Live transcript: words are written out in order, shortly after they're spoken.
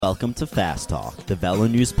Welcome to Fast Talk, the Velo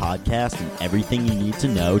News podcast and everything you need to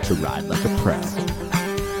know to ride like a pro.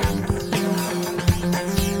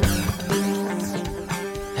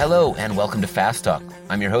 Hello and welcome to Fast Talk.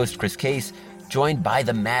 I'm your host, Chris Case, joined by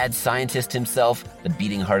the mad scientist himself, the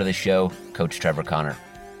beating heart of the show, Coach Trevor Connor.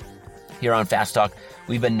 Here on Fast Talk,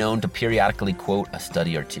 we've been known to periodically quote a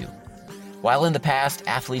study or two. While in the past,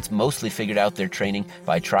 athletes mostly figured out their training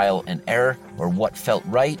by trial and error or what felt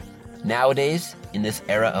right, nowadays, in this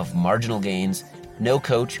era of marginal gains, no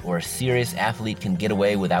coach or serious athlete can get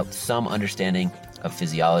away without some understanding of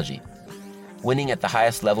physiology. Winning at the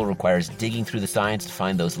highest level requires digging through the science to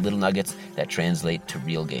find those little nuggets that translate to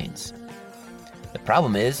real gains. The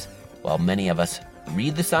problem is, while many of us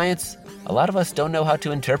read the science, a lot of us don't know how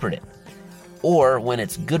to interpret it. Or when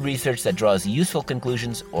it's good research that draws useful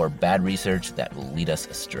conclusions or bad research that will lead us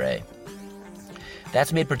astray.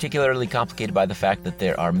 That's made particularly complicated by the fact that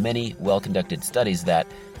there are many well-conducted studies that,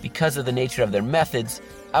 because of the nature of their methods,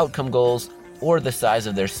 outcome goals, or the size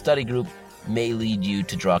of their study group, may lead you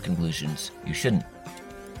to draw conclusions you shouldn't.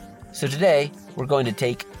 So today, we're going to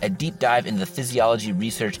take a deep dive into the physiology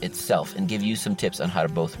research itself and give you some tips on how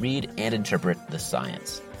to both read and interpret the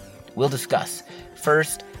science. We'll discuss,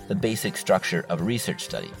 first, the basic structure of a research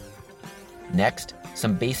study. Next,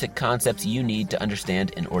 some basic concepts you need to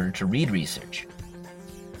understand in order to read research.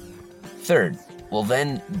 Third, we'll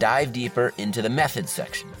then dive deeper into the methods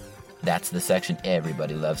section. That's the section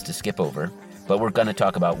everybody loves to skip over, but we're going to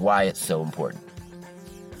talk about why it's so important.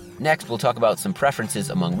 Next, we'll talk about some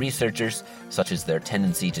preferences among researchers, such as their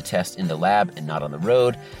tendency to test in the lab and not on the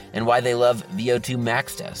road, and why they love VO2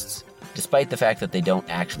 max tests, despite the fact that they don't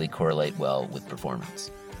actually correlate well with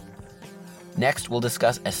performance. Next, we'll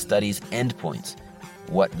discuss a study's endpoints,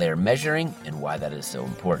 what they're measuring, and why that is so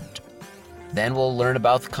important. Then we'll learn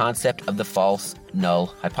about the concept of the false null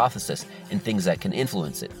hypothesis and things that can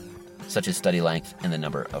influence it, such as study length and the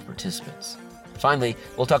number of participants. Finally,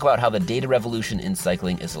 we'll talk about how the data revolution in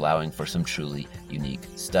cycling is allowing for some truly unique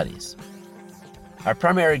studies. Our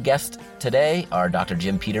primary guests today are Dr.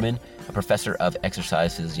 Jim Peterman, a professor of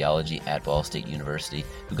exercise physiology at Ball State University,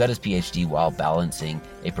 who got his PhD while balancing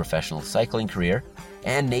a professional cycling career,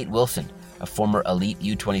 and Nate Wilson, a former elite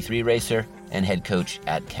U23 racer and head coach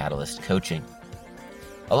at Catalyst Coaching.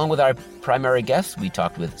 Along with our primary guests, we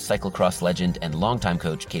talked with cyclocross legend and longtime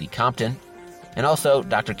coach Katie Compton, and also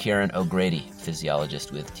Dr. Kieran O'Grady,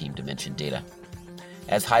 physiologist with Team Dimension Data.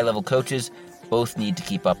 As high-level coaches, both need to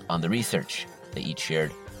keep up on the research. They each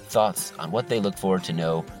shared thoughts on what they look for to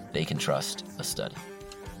know they can trust a study.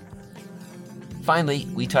 Finally,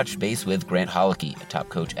 we touched base with Grant Holicky, a top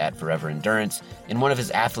coach at Forever Endurance, and one of his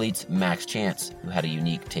athletes, Max Chance, who had a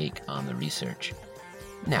unique take on the research.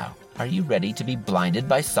 Now, are you ready to be blinded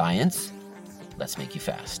by science? Let's make you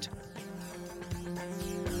fast.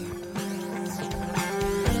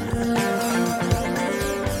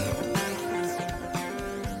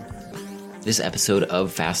 This episode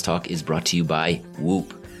of Fast Talk is brought to you by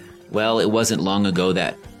Whoop. Well, it wasn't long ago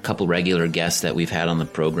that a couple regular guests that we've had on the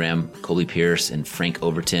program, Colby Pierce and Frank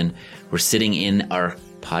Overton, were sitting in our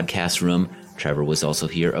podcast room. Trevor was also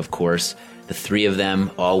here, of course. The three of them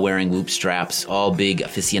all wearing Whoop straps, all big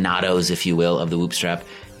aficionados, if you will, of the Whoop strap.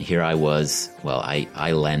 And here I was. Well,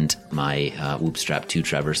 I lent my Whoop strap to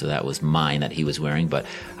Trevor, so that was mine that he was wearing. But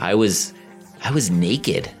I was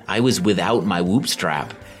naked. I was without my Whoop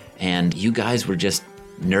strap. And you guys were just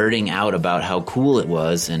nerding out about how cool it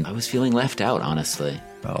was, and I was feeling left out, honestly.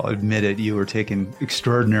 I'll admit it, you were taking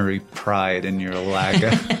extraordinary pride in your lack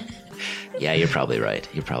of... Yeah, you're probably right.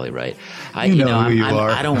 I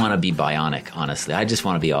don't want to be bionic, honestly. I just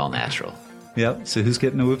want to be all natural. Yep. So who's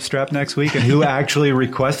getting a Whoop strap next week, and who actually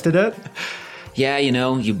requested it? Yeah,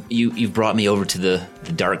 you've brought me over to the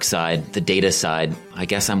dark side, the data side. I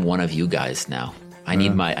guess I'm one of you guys now. I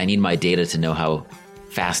need my data to know how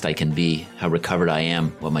fast I can be, how recovered I am,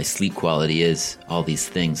 what my sleep quality is, all these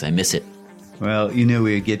things. I miss it. Well, you knew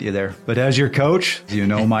we'd get you there. But as your coach, you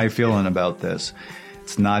know my feeling about this.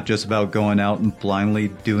 It's not just about going out and blindly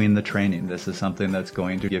doing the training. This is something that's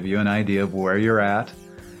going to give you an idea of where you're at,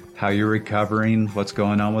 how you're recovering, what's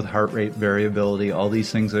going on with heart rate variability, all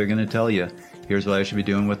these things that are going to tell you, here's what I should be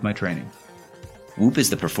doing with my training. Whoop is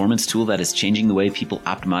the performance tool that is changing the way people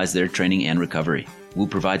optimize their training and recovery. Whoop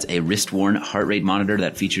provides a wrist-worn heart rate monitor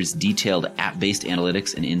that features detailed app-based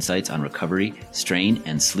analytics and insights on recovery, strain,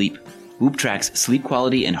 and sleep. Whoop tracks sleep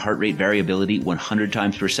quality and heart rate variability 100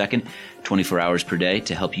 times per second, 24 hours per day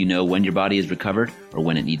to help you know when your body is recovered or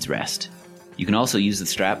when it needs rest. You can also use the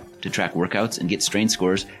strap to track workouts and get strain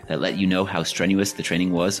scores that let you know how strenuous the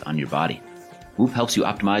training was on your body. Whoop helps you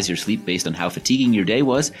optimize your sleep based on how fatiguing your day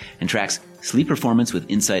was and tracks sleep performance with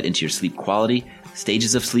insight into your sleep quality,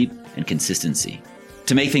 stages of sleep, and consistency.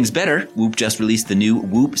 To make things better, Whoop just released the new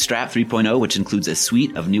Whoop Strap 3.0, which includes a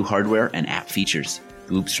suite of new hardware and app features.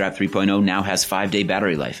 The Whoop Strap 3.0 now has 5-day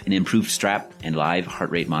battery life, an improved strap, and live heart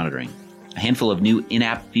rate monitoring. A handful of new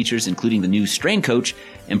in-app features, including the new Strain Coach,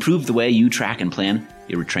 improve the way you track and plan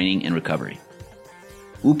your training and recovery.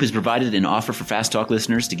 Whoop has provided an offer for Fast Talk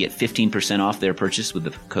listeners to get 15% off their purchase with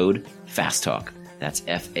the code FASTTALK. That's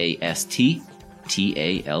FASTTALK.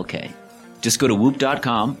 Just go to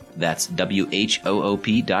whoop.com, that's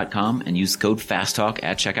WHOOP.com, and use the code FASTTALK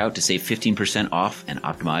at checkout to save 15% off and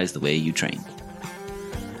optimize the way you train.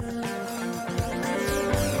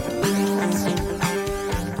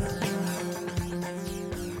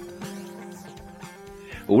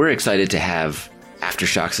 Well, we're excited to have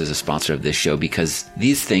Aftershocks as a sponsor of this show because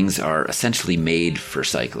these things are essentially made for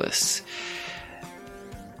cyclists.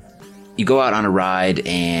 You go out on a ride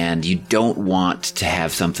and you don't want to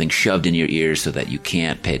have something shoved in your ears so that you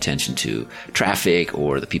can't pay attention to traffic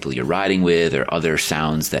or the people you're riding with or other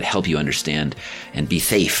sounds that help you understand and be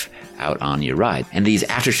safe out on your ride. And these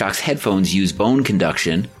Aftershocks headphones use bone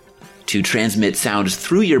conduction to transmit sound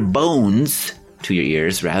through your bones to your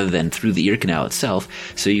ears rather than through the ear canal itself,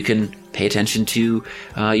 so you can pay attention to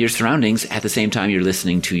your surroundings at the same time you're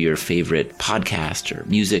listening to your favorite podcast or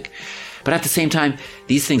music. But at the same time,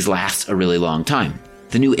 these things last a really long time.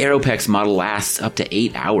 The new Aeropex model lasts up to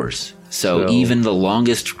 8 hours. So even the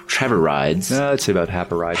longest Trevor rides... I'd say about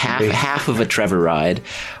half a ride. Half of a Trevor ride,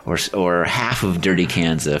 or half of Dirty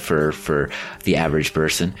Kanza for the average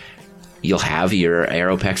person. You'll have your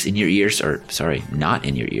Aeropex in your ears, not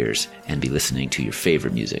in your ears, and be listening to your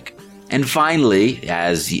favorite music. And finally,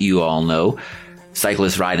 as you all know,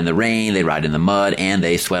 cyclists ride in the rain, they ride in the mud, and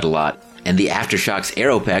they sweat a lot. And the Aftershocks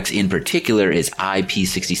Aeropex in particular is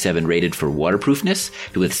IP67 rated for waterproofness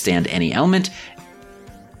to withstand any element.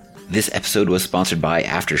 This episode was sponsored by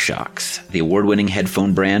Aftershocks, the award-winning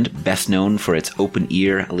headphone brand best known for its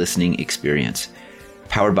open-ear listening experience.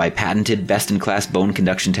 Powered by patented best-in-class bone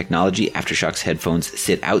conduction technology, Aftershocks headphones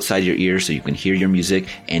sit outside your ears so you can hear your music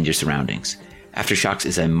and your surroundings. Aftershocks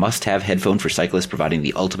is a must-have headphone for cyclists, providing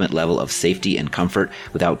the ultimate level of safety and comfort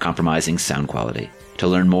without compromising sound quality. To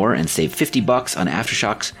learn more and save $50 on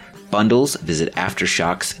Aftershocks bundles, visit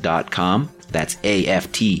aftershocks.com. That's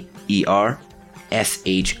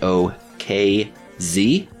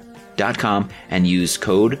AFTERSHOKZ.com and use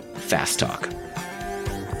code FASTTALK.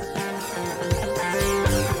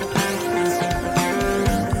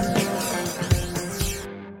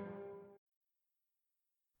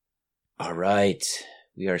 All right,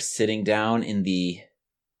 we are sitting down in the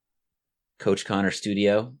Coach Connor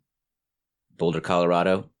studio, Boulder,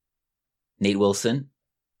 Colorado. Nate Wilson,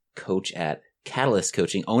 coach at Catalyst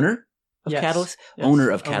Coaching, owner of Catalyst? Yes. Owner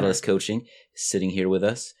of Catalyst Coaching, sitting here with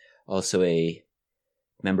us. Also a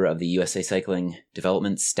member of the USA Cycling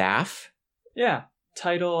Development staff. Yeah,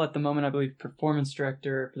 title at the moment, I believe, Performance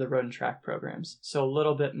Director for the Road and Track programs. So a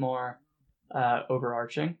little bit more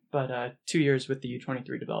overarching, but 2 years with the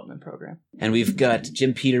U23 development program. And we've got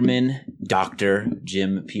Jim Peterman, Dr.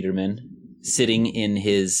 Jim Peterman, sitting in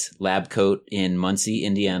his lab coat in Muncie,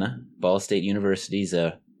 Indiana. Ball State University's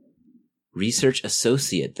a research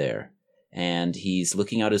associate there. And he's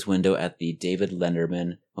looking out his window at the David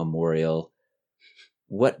Letterman Memorial.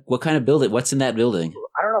 What kind of building? What's in that building?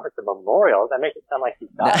 I don't know if it's a memorial. That makes it sound like he's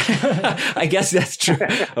died. I guess that's true.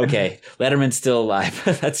 Okay. Letterman's still alive.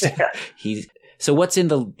 So what's in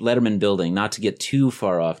the Letterman building? Not to get too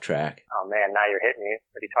far off track. Oh man, now you're hitting me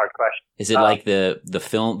with these hard questions. Is it like the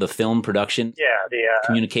film production? Yeah, the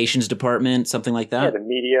communications department, something like that? Yeah, the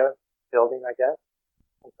media building, I guess.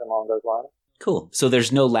 Something along those lines. Cool. So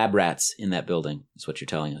there's no lab rats in that building, is what you're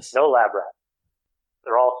telling us. No lab rats.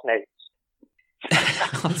 They're all snakes.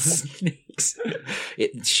 Snakes.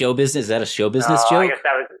 Show business? Is that a show business joke? I guess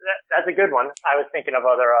that's a good one. I was thinking of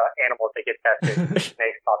other animals that get tested.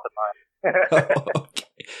 Snakes popped in mind. Okay.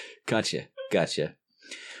 Gotcha.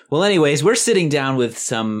 Well, anyways, we're sitting down with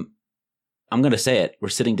some, I'm going to say it, we're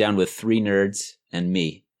sitting down with three nerds and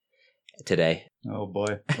me today. Oh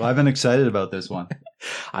boy. Well, I've been excited about this one.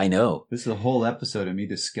 I know. This is a whole episode of me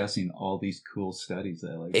discussing all these cool studies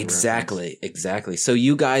that I like. Exactly. So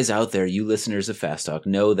you guys out there, you listeners of Fast Talk,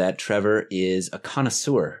 know that Trevor is a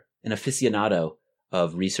connoisseur, an aficionado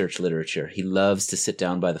of research literature. He loves to sit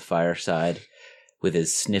down by the fireside with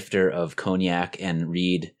his snifter of cognac and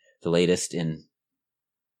read the latest in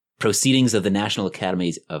Proceedings of the National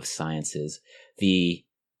Academies of Sciences, the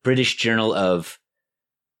British Journal of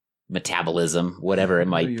Metabolism, whatever it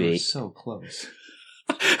might be. So close.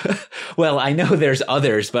 Well, I know there's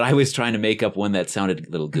others, but I was trying to make up one that sounded a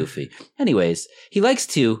little goofy. Anyways, he likes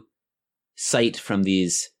to cite from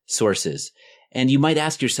these sources. And you might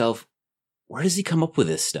ask yourself, where does he come up with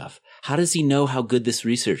this stuff? How does he know how good this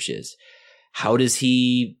research is? How does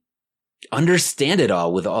he understand it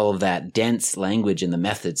all with all of that dense language in the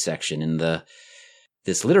methods section in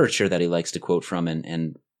this literature that he likes to quote from?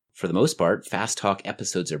 And for the most part, Fast Talk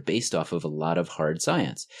episodes are based off of a lot of hard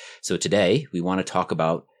science. So today we want to talk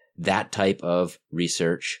about that type of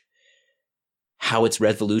research, how it's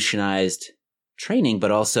revolutionized training,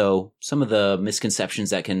 but also some of the misconceptions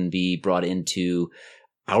that can be brought into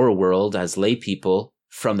our world as lay people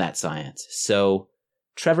from that science. So,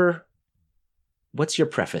 Trevor, what's your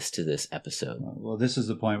preface to this episode? Well, this is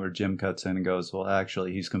the point where Jim cuts in and goes, well,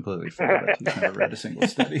 actually, he's completely full of it. He's never read a single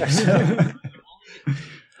study. So.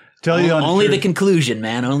 Tell you only the conclusion,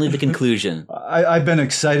 man. Only the conclusion. I've been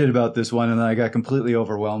excited about this one, and then I got completely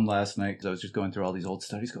overwhelmed last night because I was just going through all these old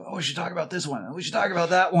studies, going, we should talk about this one. We should talk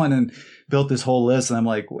about that one, and built this whole list. And I'm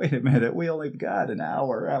like, wait a minute, we only got an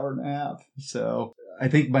hour and a half. So I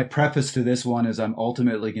think my preface to this one is I'm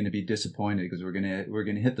ultimately going to be disappointed because we're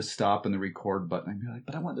gonna hit the stop and the record button and be like,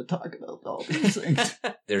 but I wanted to talk about all these things.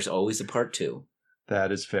 There's always a part 2.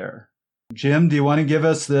 That is fair. Jim, do you want to give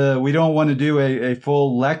us we don't want to do a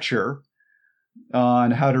full lecture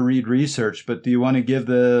on how to read research, but do you want to give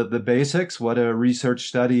the basics, what a research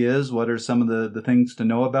study is? What are some of the things to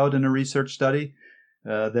know about in a research study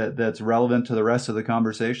that's relevant to the rest of the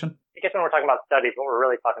conversation? I guess when we're talking about studies, what we're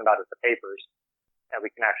really talking about is the papers that we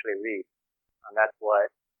can actually read. And that's what,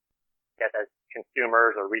 as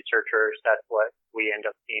consumers or researchers, that's what we end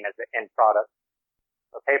up seeing as the end product.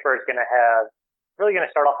 The paper is really going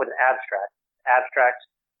to start off with an abstract. Abstract's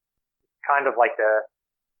kind of like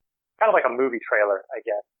a movie trailer, I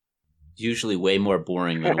guess. Usually way more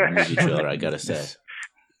boring than a movie trailer, I gotta say.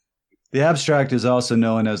 The abstract is also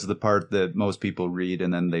known as the part that most people read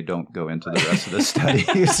and then they don't go into the rest of the study.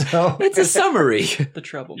 So it's a summary. The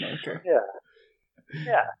troublemaker.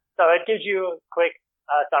 Yeah. So it gives you a quick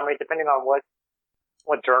summary depending on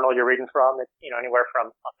what journal you're reading from. It's anywhere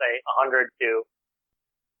from, I'll say, 100 to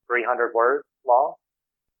 300 words long.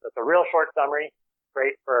 So it's a real short summary,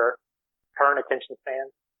 great for current attention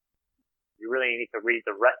spans. You really need to read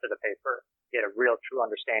the rest of the paper to get a real true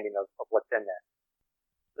understanding of what's in there.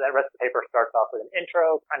 So that rest of the paper starts off with an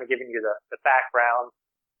intro, kind of giving you the background,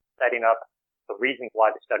 setting up the reasons why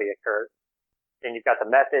the study occurred. Then you've got the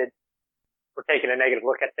method. We're taking a negative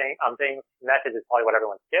look at things. Method is probably what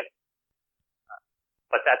everyone skips.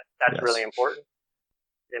 But that's yes. Really important.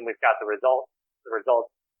 Then we've got the results. The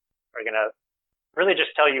results are going to really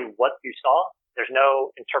just tell you what you saw. There's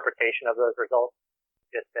no interpretation of those results.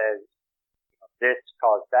 It just says, this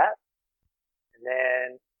caused that. And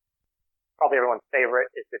then probably everyone's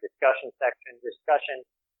favorite is the discussion section. Discussion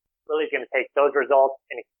really is going to take those results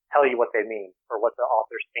and tell you what they mean or what the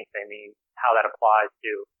authors think they mean, how that applies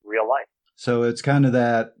to real life. So it's kind of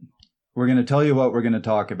that we're going to tell you what we're going to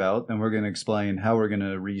talk about, and we're going to explain how we're going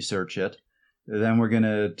to research it. Then we're going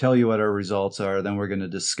to tell you what our results are. Then we're going to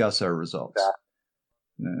discuss our results. Exactly.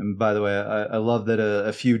 And by the way, I love that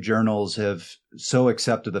a few journals have so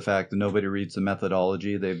accepted the fact that nobody reads the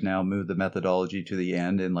methodology. They've now moved the methodology to the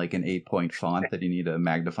end in like an 8-point font that you need a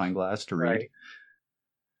magnifying glass to read. Right.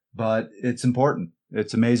 But it's important.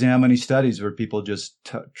 It's amazing how many studies where people just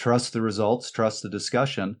trust the results, trust the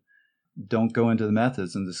discussion, don't go into the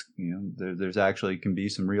methods, and this, there's actually can be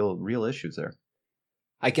some real issues there.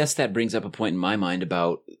 I guess that brings up a point in my mind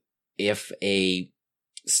about if a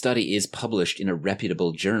study is published in a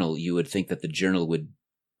reputable journal, you would think that the journal would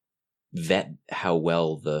vet how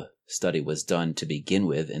well the study was done to begin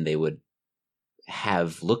with, and they would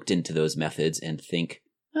have looked into those methods and think,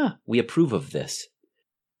 we approve of this.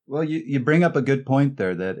 Well, you bring up a good point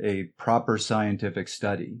there that a proper scientific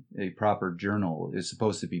study, a proper journal is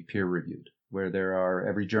supposed to be peer-reviewed, where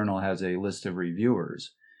every journal has a list of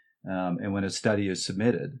reviewers. And when a study is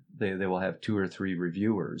submitted, they will have 2 or 3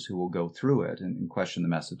 reviewers who will go through it and question the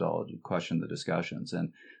methodology, question the discussions.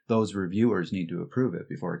 And those reviewers need to approve it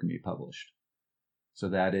before it can be published. So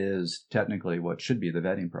that is technically what should be the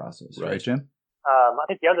vetting process. Right, Jim? I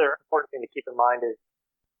think the other important thing to keep in mind is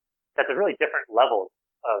that there's really different levels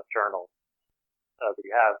of journals. So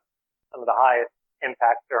you have some of the highest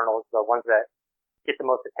impact journals, the ones that get the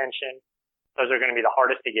most attention. Those are going to be the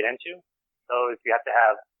hardest to get into. Those you have to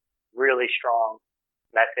have really strong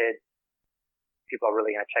methods. People are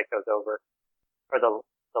really going to check those over. For the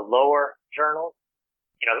lower journals,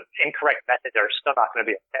 incorrect methods are still not going to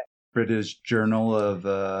be okay. British Journal of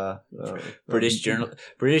British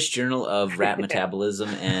Journal of Rat Metabolism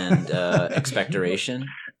and Expectoration.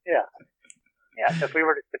 Yeah. So if we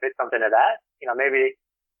were to fit something to that, maybe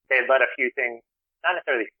they'd let a few things not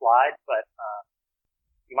necessarily slide, but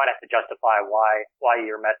you might have to justify why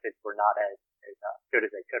your methods were not as good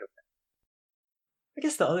as they could have been. I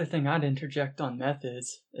guess the other thing I'd interject on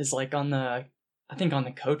methods is like on the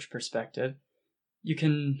coach perspective, you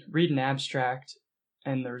can read an abstract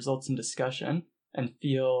and the results in discussion and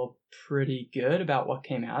feel pretty good about what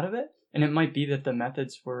came out of it. And it might be that the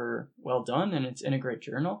methods were well done and it's in a great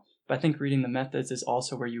journal. But I think reading the methods is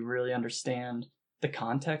also where you really understand the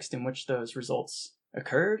context in which those results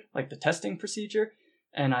occurred, like the testing procedure.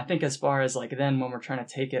 And I think as far as like then when we're trying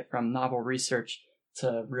to take it from novel research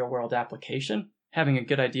to real world application, having a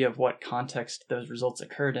good idea of what context those results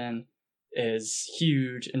occurred in is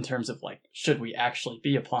huge in terms of like, should we actually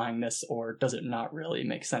be applying this or does it not really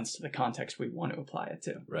make sense to the context we want to apply it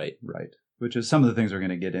to? Right. Which is some of the things we're going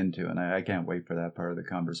to get into. And I can't wait for that part of the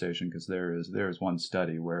conversation because there is one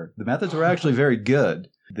study where the methods were actually very good.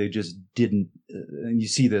 They just didn't, and you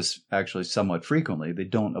see this actually somewhat frequently, they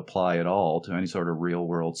don't apply at all to any sort of real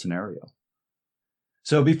world scenario.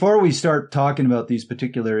 So before we start talking about these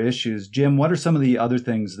particular issues, Jim, what are some of the other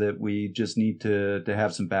things that we just need to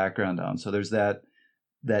have some background on? So there's that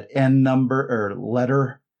N number or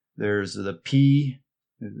letter. There's the P.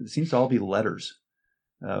 It seems to all be letters.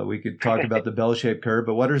 We could talk about the bell-shaped curve,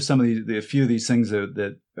 but what are some of a few of these things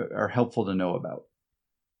that are helpful to know about?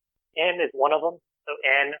 N is one of them. So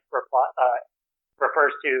N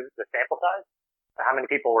refers to the sample size, so how many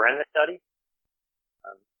people were in the study.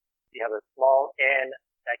 You have a small N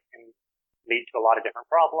that can lead to a lot of different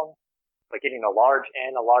problems. But getting a large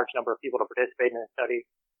N, a large number of people to participate in a study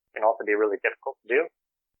can also be really difficult to do.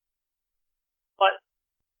 But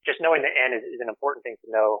just knowing the N is an important thing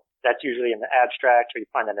to know. That's usually in the abstract, or you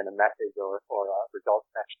find that in the message or results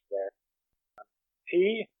section there.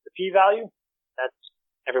 The P value, that's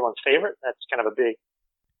everyone's favorite. That's kind of a big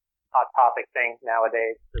hot topic thing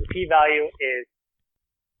nowadays. So the P value is,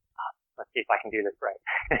 let's see if I can do this right.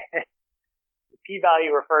 The P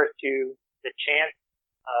value refers to the chance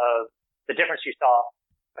of the difference you saw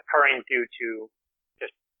occurring due to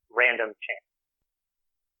just random chance.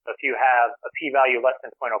 So if you have a P value less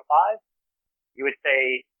than 0.05, you would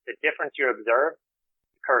say the difference you observed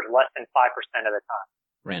occurs less than 5% of the time.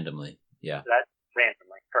 Randomly, yeah. So that's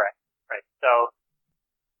randomly, correct. Right. So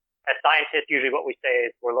as scientists, usually what we say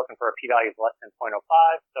is we're looking for a P value of less than 0.05.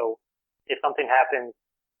 So if something happens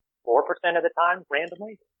 4% of the time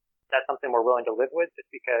randomly, that's something we're willing to live with just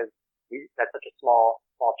because that's such a small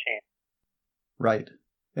chance. Right.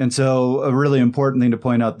 And so a really important thing to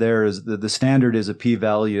point out there is that the standard is a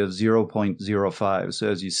p-value of 0.05. So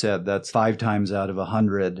as you said, that's 5 times out of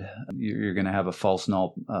 100, you're going to have a false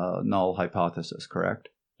null hypothesis, correct?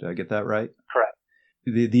 Did I get that right? Correct.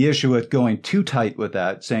 The issue with going too tight with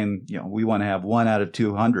that, saying, we want to have 1 out of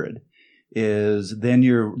 200, is then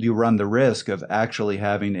you run the risk of actually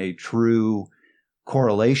having a true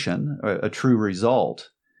correlation, a true result,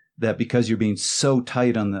 that because you're being so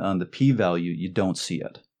tight on the p-value, you don't see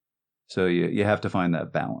it. So you have to find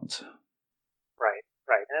that balance. Right.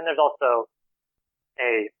 And then there's also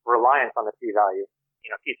a reliance on the p-value.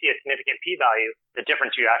 If you see a significant p-value, the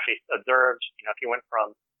difference you actually observed, if you went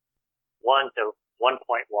from 1 to 1.1,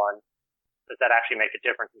 does that actually make a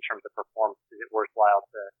difference in terms of performance? Is it worthwhile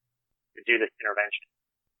to do this intervention?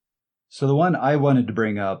 So the one I wanted to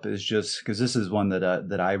bring up is just because this is one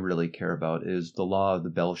that I really care about is the law of the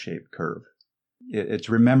bell-shaped curve. It's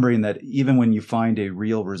remembering that even when you find a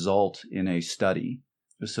real result in a study,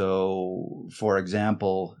 so for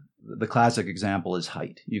example, the classic example is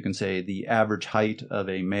height. You can say the average height of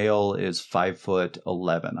a male is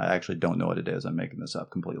 5'11". I actually don't know what it is. I'm making this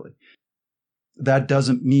up completely. That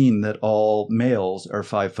doesn't mean that all males are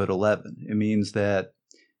 5'11". It means that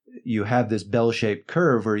you have this bell-shaped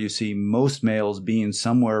curve where you see most males being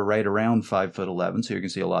somewhere right around 5'11". So you can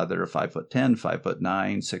see a lot that are 5'10",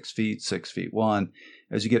 5'9", 6 feet, 6'1".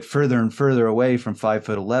 As you get further and further away from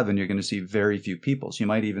 5'11", you're going to see very few people. So you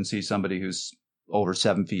might even see somebody who's over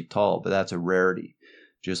 7 feet tall, but that's a rarity.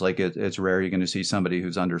 Just like it's rare you're going to see somebody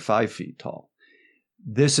who's under 5 feet tall.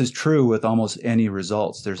 This is true with almost any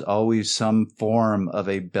results. There's always some form of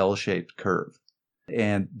a bell-shaped curve.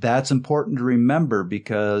 And that's important to remember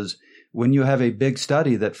because when you have a big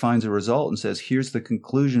study that finds a result and says, here's the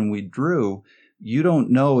conclusion we drew, you don't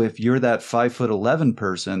know if you're that 5'11"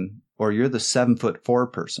 person or you're the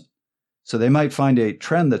 7'4" person. So they might find a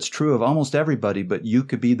trend that's true of almost everybody, but you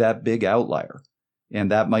could be that big outlier.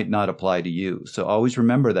 And that might not apply to you. So always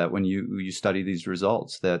remember that when you study these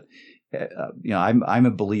results, that I'm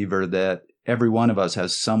a believer that every one of us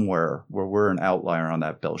has somewhere where we're an outlier on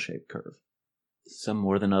that bell-shaped curve. Some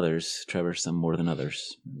more than others, Trevor, some more than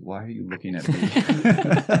others. Why are you looking at me?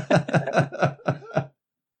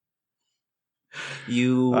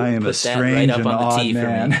 I am a strange and odd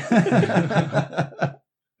man.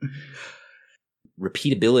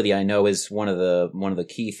 Repeatability, I know, is one of the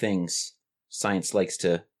key things. Science likes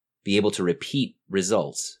to be able to repeat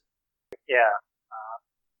results. Yeah.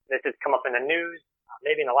 This has come up in the news,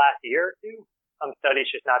 maybe in the last year or two. Some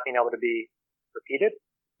studies just not being able to be repeated.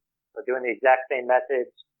 So doing the exact same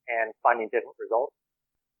methods and finding different results.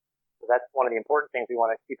 So that's one of the important things we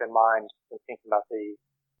want to keep in mind when thinking about these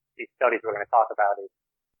studies we're going to talk about. Is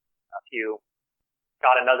if you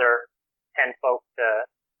got another 10 folks to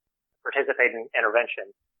participate in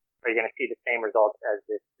intervention, are you going to see the same results as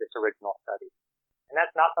this original study? And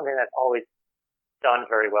that's not something that's always done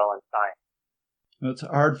very well in science. It's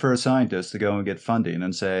hard for a scientist to go and get funding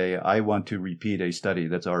and say, I want to repeat a study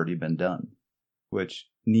that's already been done, which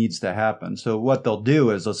needs to happen. So what they'll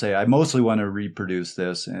do is they'll say, I mostly want to reproduce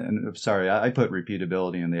this. And sorry, I put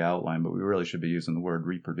repeatability in the outline, but we really should be using the word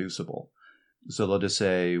reproducible. So they'll just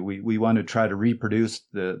say, we want to try to reproduce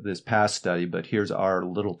this past study, but here's our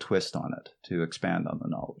little twist on it to expand on the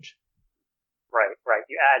knowledge. Right.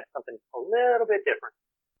 You add something a little bit different.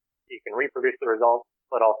 You can reproduce the results,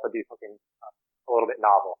 but also do something a little bit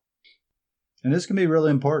novel. And this can be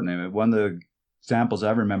really important. I mean, one of the examples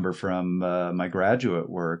I remember from my graduate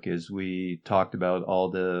work is we talked about all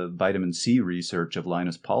the vitamin C research of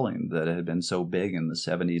Linus Pauling that had been so big in the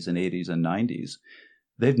 70s and 80s and 90s.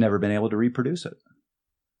 They've never been able to reproduce it.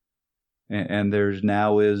 And there's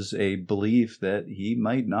now is a belief that he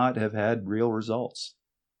might not have had real results.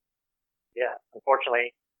 Yeah,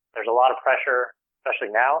 unfortunately, there's a lot of pressure,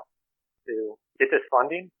 especially now, to get this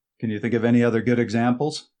funding. Can you think of any other good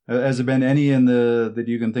examples? Has there been any that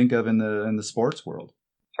you can think of in the sports world?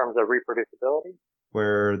 In terms of reproducibility?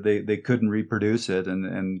 Where they couldn't reproduce it,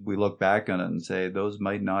 and we look back on it and say those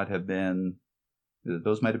might have been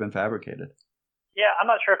fabricated. Yeah, I'm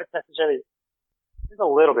not sure if it's necessarily, it's a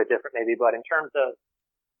little bit different maybe, but in terms of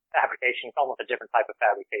fabrication, it's almost a different type of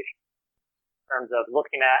fabrication. In terms of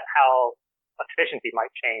looking at how efficiency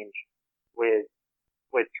might change with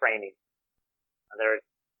training. There's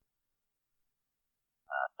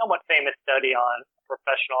a somewhat famous study on a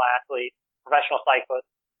professional cyclist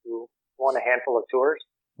who won a handful of tours.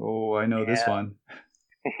 Oh, I know this one.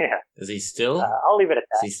 Yeah. Is he still? I'll leave it at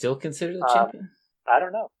that. Is he still considered a champion? I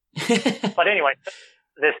don't know. But anyway,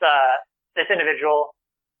 this individual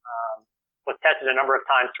was tested a number of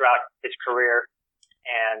times throughout his career,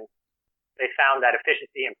 and they found that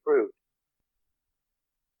efficiency improved.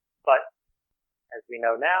 But as we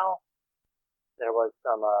know now, there was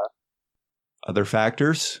some other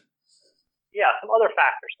factors. Yeah, some other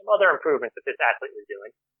factors, some other improvements that this athlete was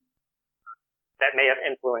doing that may have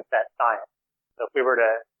influenced that science. So if we were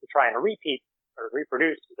to try and repeat or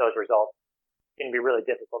reproduce those results, it's going to be really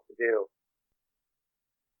difficult to do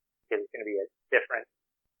because it's going to be a different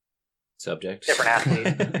subject, different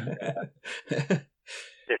athlete,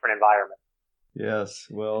 different environment. Yes.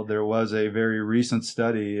 Well, there was a very recent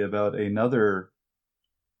study about another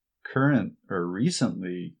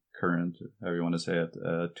recently current, however you want to say it,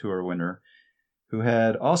 tour winner who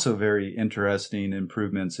had also very interesting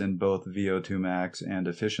improvements in both VO2 max and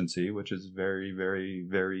efficiency, which is very, very,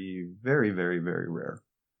 very, very, very, very rare.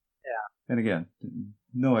 Yeah. And again,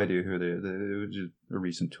 no idea who it was just a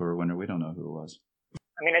recent tour winner. We don't know who it was.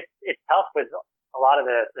 I mean, it's tough with a lot of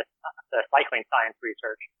the cycling science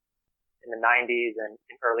research in the 90s and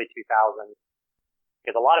early 2000s,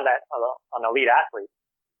 because a lot of that on elite athletes,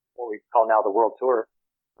 what we call now the World Tour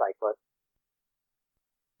cyclists,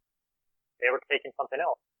 they were taking something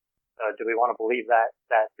else. So do we want to believe that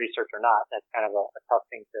research or not? That's kind of a tough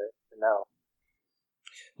thing to know.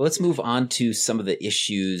 Well, let's move on to some of the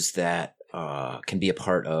issues that can be a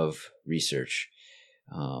part of research,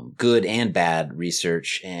 good and bad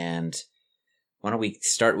research. And why don't we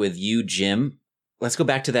start with you, Jim? Let's go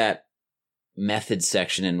back to that method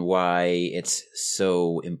section and why it's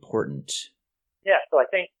so important. Yeah, so I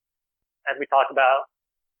think, as we talked about,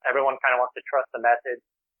 everyone kind of wants to trust the method,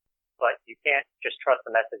 but you can't just trust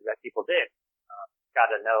the message that people did. Got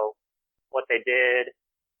to know what they did,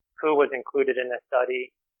 who was included in the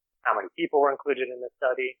study, how many people were included in the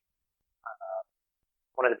study.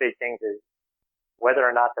 One of the big things is whether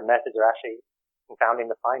or not the methods are actually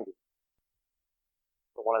confounding the findings.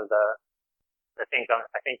 So one of the things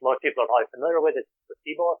I think most people are probably familiar with is the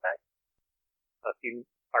placebo effect. So if you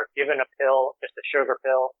are given a pill, just a sugar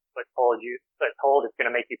pill, but told it's going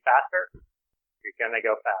to make you faster, you're going to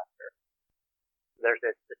go faster. There's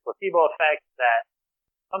this placebo effect that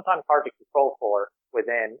sometimes hard to control for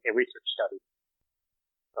within a research study.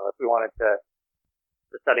 So if we wanted to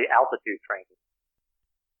study altitude training,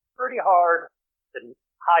 pretty hard to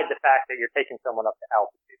hide the fact that you're taking someone up to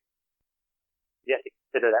altitude. You have to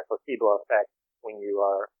consider that placebo effect when you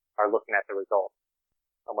are looking at the results.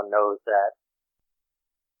 Someone knows that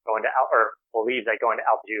believes that going to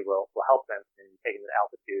altitude will help them, and taking them to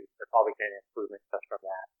altitude, they're probably getting an improvement just from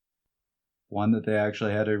that. One that they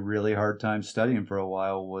actually had a really hard time studying for a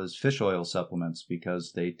while was fish oil supplements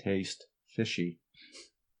because they taste fishy.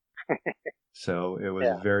 So it was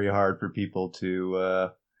very hard for people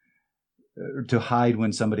to hide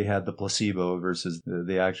when somebody had the placebo versus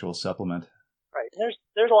the actual supplement. Right.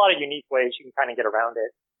 There's a lot of unique ways you can kind of get around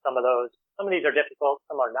it. Some of these are difficult,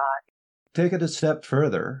 some are not. Take it a step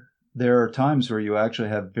further. There are times where you actually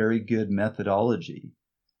have very good methodology,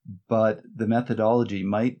 but the methodology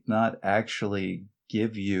might not actually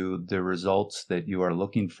give you the results that you are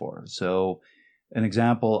looking for. So an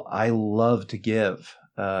example I love to give,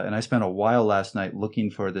 and I spent a while last night looking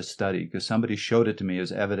for this study because somebody showed it to me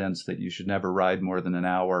as evidence that you should never ride more than an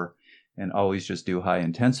hour and always just do high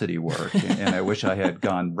intensity work. And I wish I had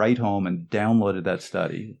gone right home and downloaded that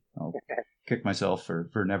study. I'll kick myself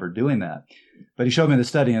for never doing that. But he showed me the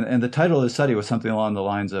study, and the title of the study was something along the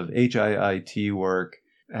lines of HIIT work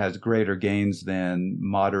has greater gains than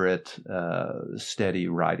moderate, steady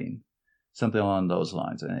riding, something along those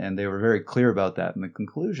lines. And they were very clear about that in the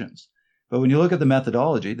conclusions. But when you look at the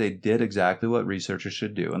methodology, they did exactly what researchers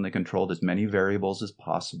should do, and they controlled as many variables as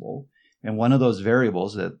possible. And one of those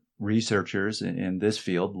variables that researchers in this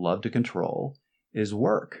field love to control is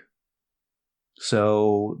work.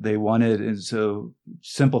 So they wanted, and so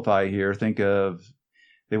simplify here,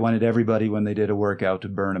 they wanted everybody when they did a workout to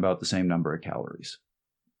burn about the same number of calories.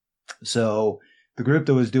 So the group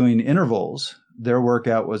that was doing intervals, their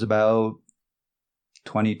workout was about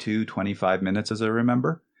 22, 25 minutes, as I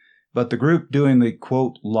remember. But the group doing the,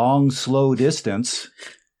 quote, long, slow distance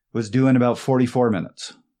was doing about 44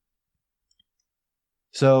 minutes.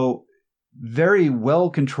 So very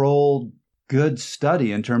well-controlled, good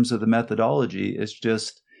study in terms of the methodology. It's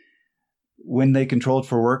just when they controlled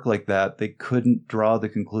for work like that, they couldn't draw the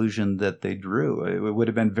conclusion that they drew. It would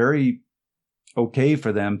have been very okay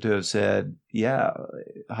for them to have said, yeah,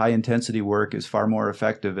 high-intensity work is far more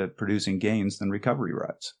effective at producing gains than recovery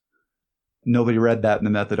rides. Nobody read that in the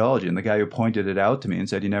methodology. And the guy who pointed it out to me and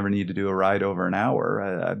said, you never need to do a ride over an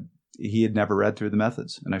hour, he had never read through the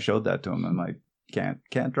methods. And I showed that to him. I'm like,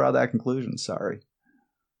 can't draw that conclusion. Sorry.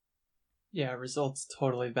 Yeah, results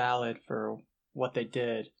totally valid for what they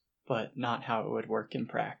did, but not how it would work in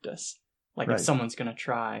practice. Like Right. If someone's going to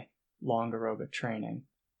try long aerobic training,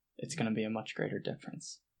 it's going to be a much greater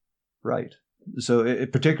difference. Right. So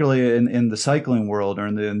particularly in the cycling world or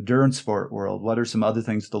in the endurance sport world, what are some other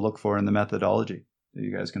things to look for in the methodology that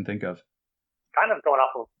you guys can think of? Kind of going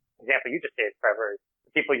off of the example you just gave, Trevor,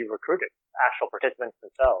 the people you recruited, actual participants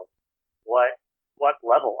themselves. What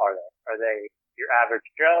level are they? Are they your average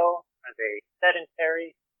Joe? Are they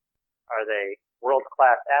sedentary? Are they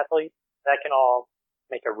world-class athletes? That can all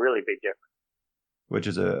make a really big difference. Which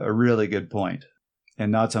is a really good point.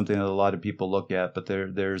 And not something that a lot of people look at, but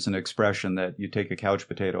there's an expression that you take a couch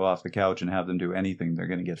potato off the couch and have them do anything, they're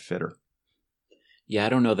going to get fitter. Yeah, I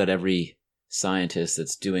don't know that every scientist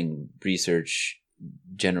that's doing research,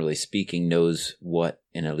 generally speaking, knows what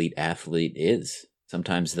an elite athlete is.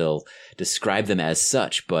 Sometimes they'll describe them as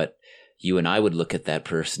such, but you and I would look at that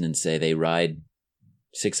person and say they ride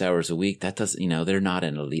 6 hours a week. That doesn't, they're not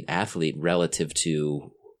an elite athlete relative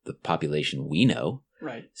to the population we know.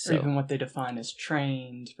 Right. So, or even what they define as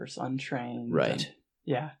trained versus untrained. Right. And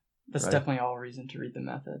yeah, that's Right. definitely all reason to read the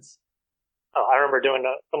methods. Oh, I remember doing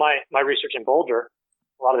my research in Boulder.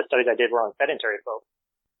 A lot of the studies I did were on sedentary folks.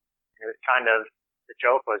 It was kind of, the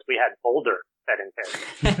joke was we had Boulder sedentary.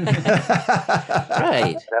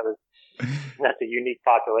 Right. That's a unique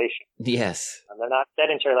population. Yes. And they're not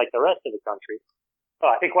sedentary like the rest of the country. Oh,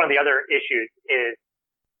 I think one of the other issues is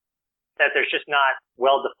that there's just not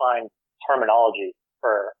well-defined terminology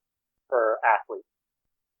for athletes.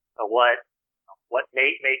 So what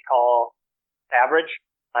Nate may call average,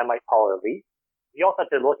 I might call elite. You also have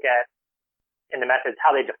to look at, in the methods, how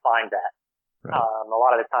they define that. Right. A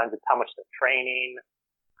lot of the times it's how much they're training,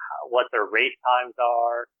 what their race times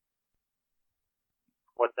are,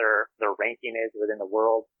 what their ranking is within the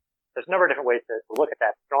world. There's a number of different ways to look at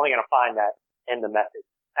that. You're only going to find that in the method.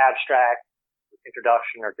 Abstract,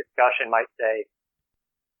 introduction, or discussion might say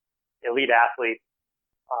elite athletes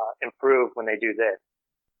improve when they do this,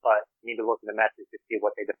 but you need to look at the methods to see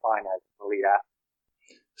what they define as elite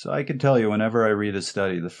athletes. So I can tell you, whenever I read a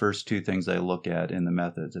study, the first two things I look at in the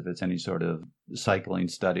methods, if it's any sort of cycling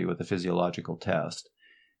study with a physiological test,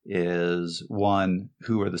 is one,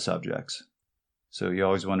 who are the subjects? So you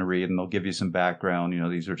always want to read, and they'll give you some background.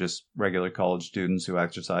 These are just regular college students who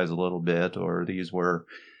exercise a little bit, or these were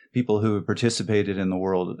people who participated in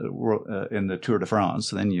in the Tour de France.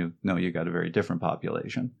 So then you got a very different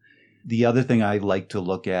population. The other thing I like to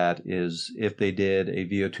look at is if they did a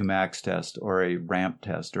VO2 max test or a ramp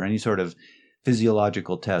test or any sort of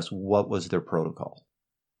physiological test, what was their protocol?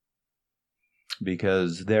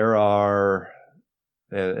 Because there are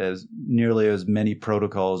as nearly as many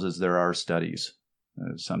protocols as there are studies,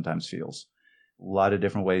 sometimes feels. A lot of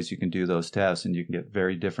different ways you can do those tests, and you can get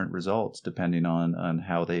very different results depending on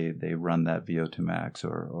how they run that VO2 max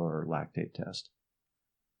or lactate test.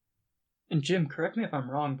 And Jim, correct me if I'm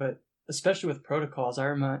wrong, but especially with protocols, I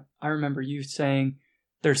remember you saying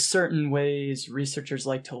there's certain ways researchers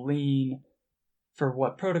like to lean for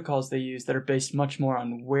what protocols they use that are based much more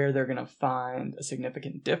on where they're going to find a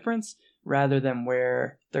significant difference rather than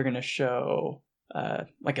where they're going to show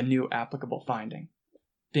like a new applicable finding.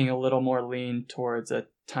 Being a little more lean towards a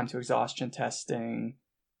time to exhaustion testing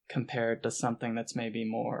compared to something that's maybe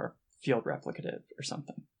more field replicative or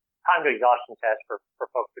something. Time to exhaustion test for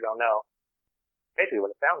folks who don't know, basically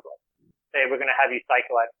what it sounds like. Say we're going to have you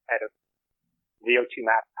cycle at a VO2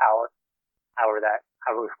 max power, however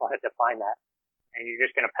we want to define that, and you're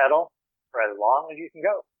just going to pedal for as long as you can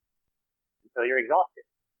go until you're exhausted.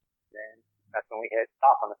 Then that's when we hit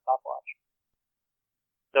stop on the stopwatch.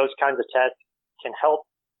 Those kinds of tests can help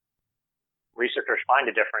researchers find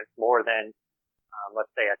a difference more than,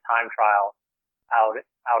 let's say, a time trial out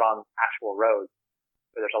on actual roads,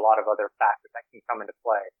 where there's a lot of other factors that can come into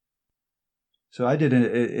play. So I did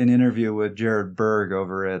an interview with Jared Berg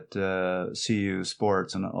over at CU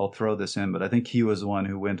Sports, and I'll throw this in, but I think he was the one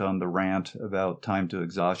who went on the rant about time to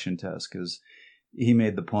exhaustion test, because he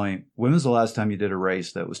made the point, when was the last time you did a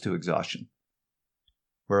race that was to exhaustion?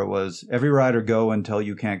 Where it was every rider go until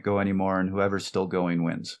you can't go anymore, and whoever's still going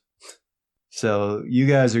wins. So you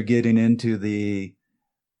guys are getting into the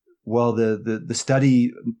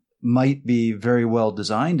study might be very well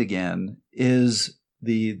designed again. Is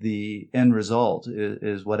the end result,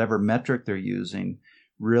 is whatever metric they're using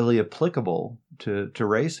really applicable to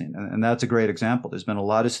racing? And that's a great example. There's been a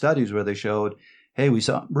lot of studies where they showed, hey, we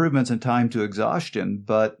saw improvements in time to exhaustion,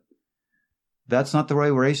 but that's not the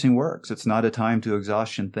way racing works. It's not a time to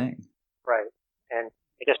exhaustion thing. Right. And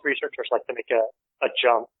I guess researchers like to make a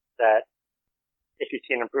jump that if you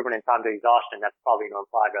see an improvement in time to exhaustion, that's probably going to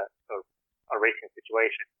imply a racing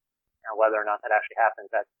situation. Now, whether or not that actually happens,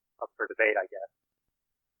 that's up for debate, I guess.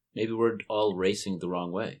 Maybe we're all racing the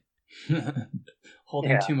wrong way.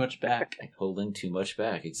 Holding too much back. Holding too much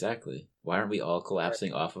back, exactly. Why aren't we all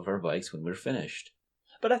collapsing off of our bikes when we're finished?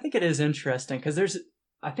 But I think it is interesting because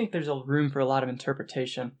I think there's a room for a lot of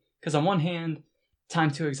interpretation. Because on one hand,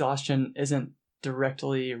 time to exhaustion isn't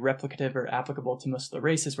directly replicative or applicable to most of the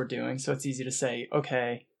races we're doing. So it's easy to say,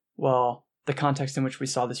 okay, well, the context in which we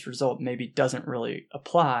saw this result maybe doesn't really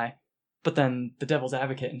apply. But then the devil's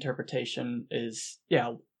advocate interpretation is,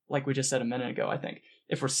 like we just said a minute ago, I think.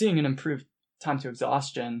 If we're seeing an improved time to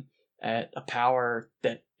exhaustion at a power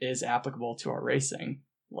that is applicable to our racing,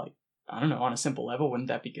 like, I don't know, on a simple level, wouldn't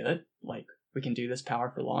that be good? Like, we can do this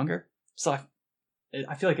power for longer. So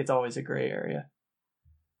I feel like it's always a gray area.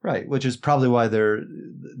 Right, which is probably why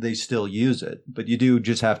they still use it. But you do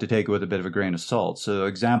just have to take it with a bit of a grain of salt. So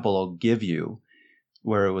example I'll give you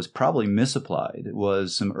where it was probably misapplied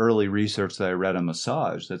was some early research that I read on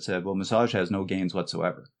massage that said, well, massage has no gains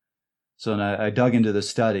whatsoever. So I dug into the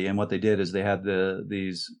study, and what they did is they had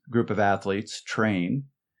these group of athletes train,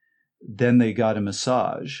 then they got a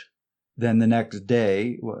massage. Then the next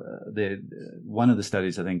day, one of the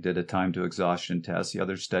studies, I think, did a time to exhaustion test. The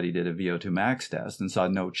other study did a VO2 max test and saw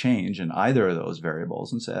no change in either of those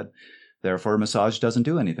variables and said, therefore, massage doesn't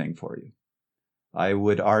do anything for you. I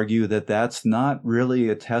would argue that that's not really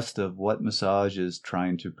a test of what massage is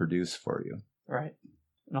trying to produce for you. Right.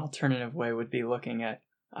 An alternative way would be looking at,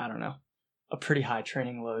 I don't know, a pretty high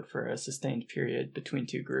training load for a sustained period between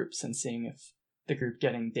two groups and seeing if the group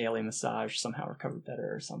getting daily massage somehow recovered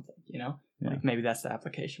better or something, you know? Yeah. Like maybe that's the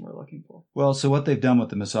application we're looking for. Well, so what they've done with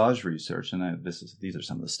the massage research, and these are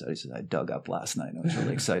some of the studies that I dug up last night. I was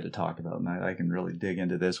really excited to talk about, and I can really dig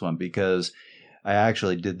into this one because I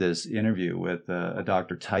actually did this interview with a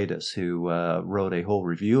Dr. Titus who wrote a whole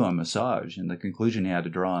review on massage, and the conclusion he had to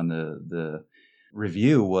draw on the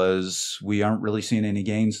review was we aren't really seeing any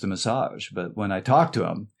gains to massage. But when I talked to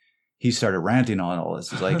him, he started ranting on all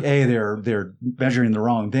this. It's like, A, they're measuring the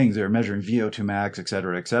wrong things. They're measuring VO2 max, et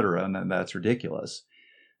cetera, and that's ridiculous.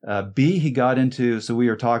 B, he got into, so we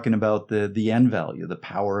were talking about the N value, the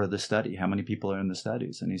power of the study, how many people are in the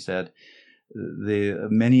studies. And he said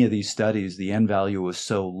many of these studies, the N value was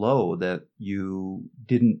so low that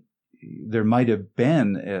there might have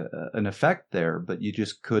been an effect there, but you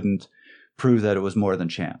just couldn't prove that it was more than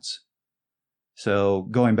chance. So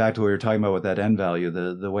going back to what we were talking about with that N value,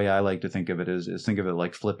 the way I like to think of it is think of it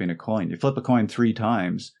like flipping a coin. You flip a coin 3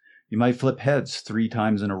 times, you might flip heads 3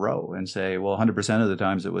 times in a row and say, well, 100% of the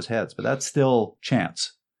times it was heads, but that's still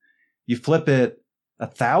chance. You flip it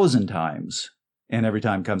 1,000 times and every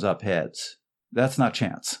time comes up heads. That's not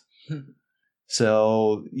chance.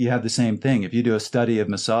 So you have the same thing. If you do a study of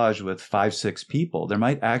massage with 5-6 people, there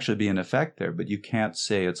might actually be an effect there, but you can't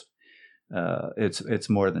say it's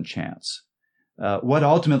more than chance. What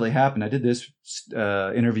ultimately happened, I did this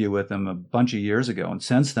interview with him a bunch of years ago, and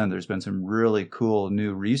since then there's been some really cool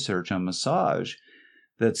new research on massage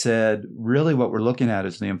that said really what we're looking at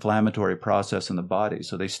is the inflammatory process in the body.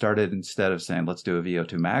 So they started, instead of saying let's do a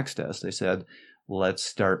VO2 max test, they said let's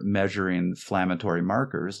start measuring inflammatory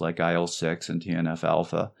markers like IL-6 and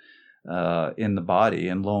TNF-alpha in the body,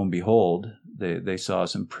 and lo and behold, they saw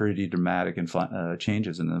some pretty dramatic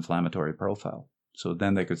changes in the inflammatory profile. So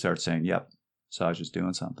then they could start saying, yep, massage is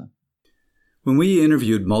doing something. When we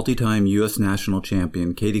interviewed multi-time U.S. national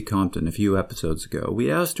champion Katie Compton a few episodes ago,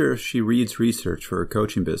 we asked her if she reads research for her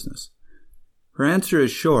coaching business. Her answer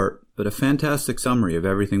is short, but a fantastic summary of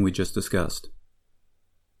everything we just discussed.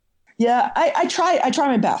 Yeah, I try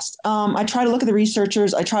my best. I try to look at the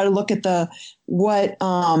researchers. I try to look at what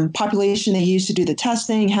population they use to do the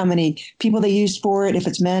testing, how many people they used for it, if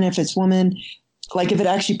it's men, if it's women, like if it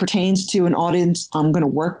actually pertains to an audience I'm going to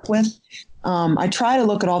work with. I try to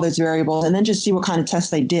look at all those variables and then just see what kind of tests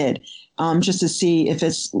they did, just to see if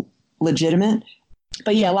it's legitimate.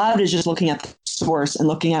 But yeah, a lot of it is just looking at the source and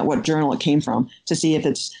looking at what journal it came from to see if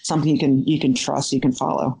it's something you can trust, you can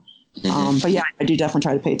follow. But yeah, I do definitely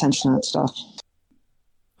try to pay attention to that stuff.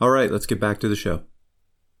 All right, let's get back to the show.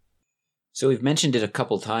 So we've mentioned it a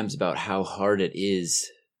couple times about how hard it is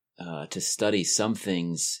to study some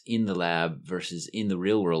things in the lab versus in the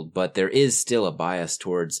real world, but there is still a bias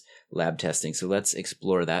towards lab testing. So let's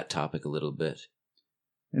explore that topic a little bit.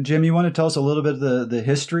 And Jim, you want to tell us a little bit of the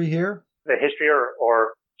history here? The history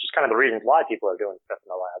or just kind of the reasons why people are doing stuff in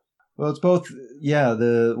the lab. Well, it's both,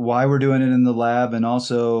 the why we're doing it in the lab, and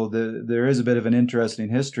also there is a bit of an interesting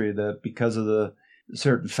history that because of the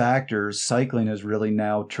certain factors, cycling has really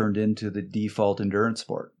now turned into the default endurance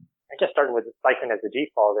sport. I guess starting with cycling as the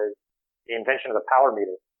default is the invention of the power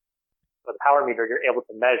meter. With the power meter, you're able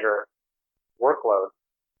to measure workload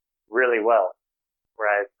really well,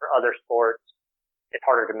 whereas for other sports, it's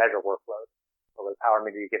harder to measure workload. So with a power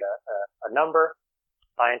meter, you get a number.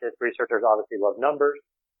 Scientists, researchers obviously love numbers.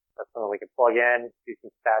 That's something we can plug in, do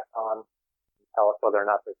some stats on, and tell us whether or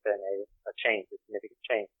not there's been a change, a significant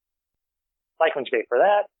change. Cycling's great for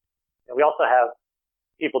that. And we also have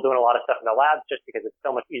people doing a lot of stuff in the labs just because it's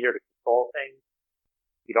so much easier to control things.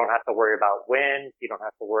 You don't have to worry about wind. You don't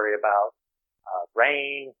have to worry about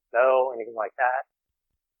rain, snow, anything like that.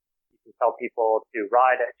 You can tell people to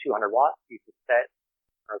ride at 200 watts. You can set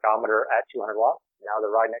an ergometer at 200 watts. Now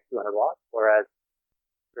they're riding at 200 watts, whereas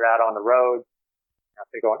if you're out on the road, if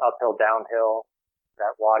they're going uphill, downhill,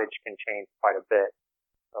 that wattage can change quite a bit.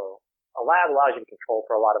 So a lab allows you to control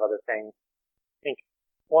for a lot of other things. I think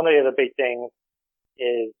one of the other big things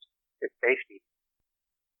is safety.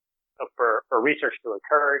 So for research to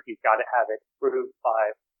occur, you've got to have it approved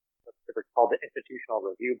by what's called the Institutional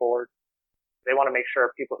Review Board. They want to make sure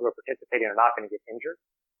people who are participating are not going to get injured.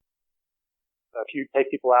 So if you take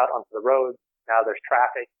people out onto the road, now there's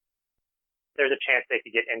traffic, there's a chance they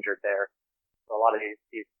could get injured there. So a lot of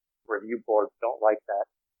these review boards don't like that.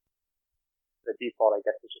 The default, I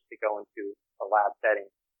guess, is just to go into a lab setting,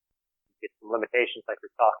 get some limitations like we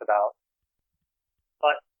talked about,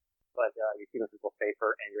 but you're keeping people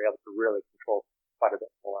safer and you're able to really control quite a bit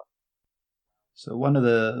more. So one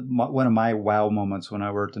of my wow moments when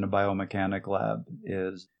I worked in a biomechanic lab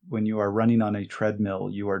is when you are running on a treadmill,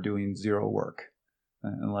 you are doing zero work.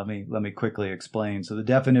 And let me quickly explain. So the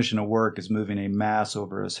definition of work is moving a mass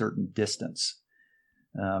over a certain distance.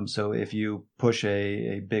 So if you push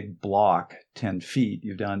a big block 10 feet,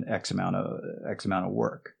 you've done X amount of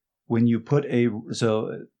work. When you put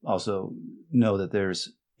so also know that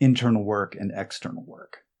there's internal work and external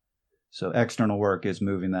work. So external work is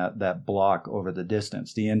moving that block over the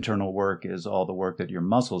distance. The internal work is all the work that your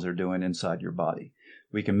muscles are doing inside your body.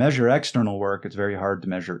 We can measure external work. It's very hard to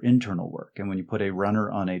measure internal work. And when you put a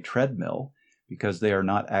runner on a treadmill, because they are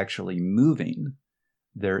not actually moving,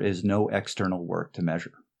 there is no external work to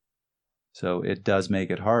measure. So it does make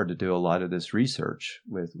it hard to do a lot of this research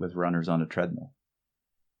with runners on a treadmill.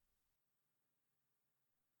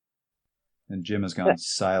 And Jim has gone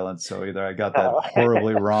silent, so either I got that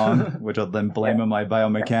horribly wrong, which I'll then blame on my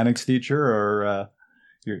biomechanics teacher, or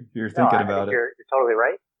you're thinking about it. You're totally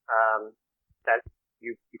right. That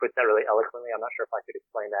you put that really eloquently. I'm not sure if I could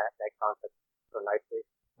explain that concept so nicely.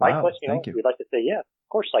 Wow, Mike, we'd like to say, yeah, of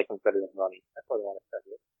course cycling's better than running. That's what we want to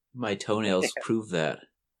say. My toenails prove that.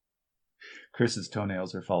 Chris's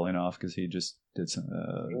toenails are falling off because he just did some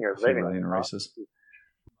running races.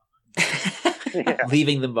 Yeah.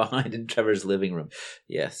 Leaving them behind in Trevor's living room.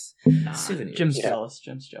 Yes. Souvenirs. Jim's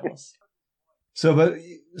jealous. So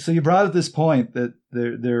you brought up this point that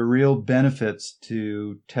there are real benefits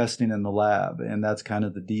to testing in the lab, and that's kind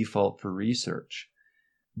of the default for research.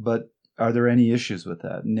 But are there any issues with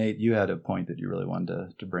that? Nate, you had a point that you really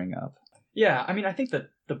wanted to bring up. Yeah, I mean, I think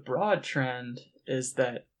that the broad trend is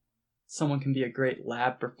that someone can be a great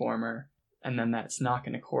lab performer, and then that's not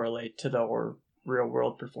going to correlate to their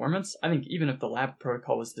real-world performance. I think even if the lab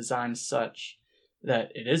protocol was designed such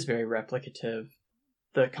that it is very replicative,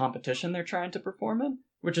 the competition they're trying to perform in,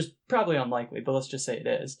 which is probably unlikely, but let's just say it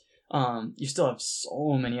is, you still have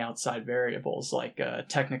so many outside variables, like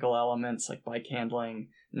technical elements, like bike handling,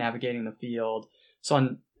 navigating the field. So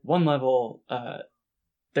on one level,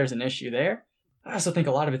 there's an issue there. I also think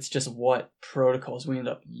a lot of it's just what protocols we end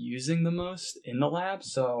up using the most in the lab.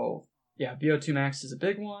 So yeah, VO2 max is a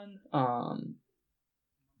big one.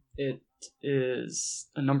 It is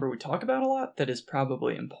a number we talk about a lot that is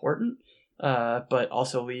probably important, but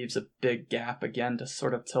also leaves a big gap again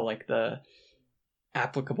to like the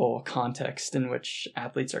applicable context in which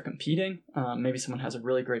athletes are competing. Maybe someone has a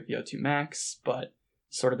really great VO2 max, but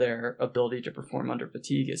sort of their ability to perform under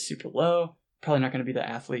fatigue is super low. Probably not going to be the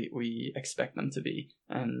athlete we expect them to be,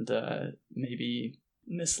 and maybe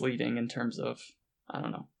misleading in terms of, I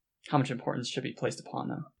don't know, how much importance should be placed upon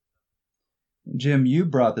them. Jim, you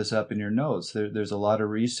brought this up in your notes. There's a lot of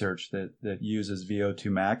research that uses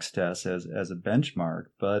VO2 max tests as a benchmark,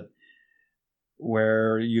 but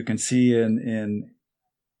where you can see in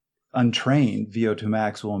untrained, VO2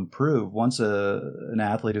 max will improve. Once an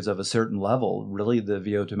athlete is of a certain level, really the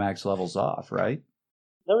VO2 max level's off, right?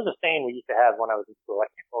 There was a saying we used to have when I was in school. I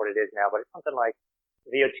can't remember what it is now, but it's something like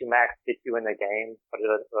VO2 max gets you in the game, but it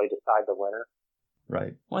doesn't really decide the winner.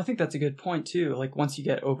 Right. Well, I think that's a good point, too. Like, once you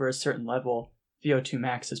get over a certain level, VO2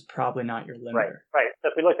 max is probably not your limiter. Right. So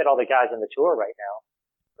if we looked at all the guys in the tour right now,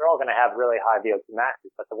 they're all going to have really high VO2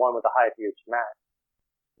 maxes, but the one with the highest VO2 max,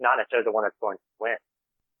 not necessarily the one that's going to win.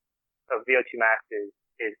 So VO2 max is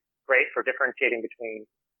great for differentiating between,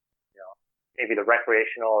 maybe the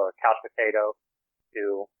recreational or couch potato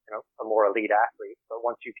to, a more elite athlete. But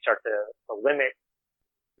once you start to limit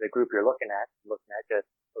the group you're looking at just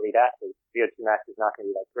elite athletes, VO2 max is not going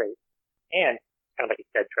to be that great. And kind of like you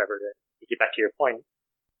said, Trevor, to get back to your point,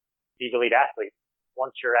 these elite athletes,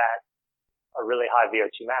 once you're at a really high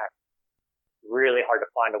VO2 max, really hard to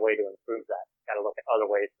find a way to improve that. Got to look at other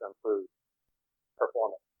ways to improve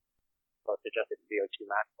performance. So it's adjusted VO2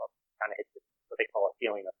 max level, kind of hits what they call a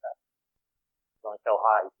ceiling effect. It's only so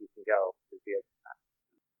high as you can go with VO2 max.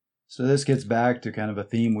 So this gets back to kind of a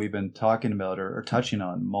theme we've been talking about or touching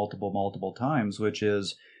on multiple times, which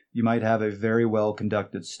is you might have a very well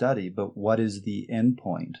conducted study, but what is the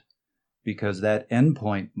endpoint? Because that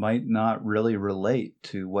endpoint might not really relate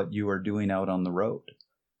to what you are doing out on the road.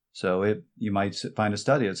 So you might find a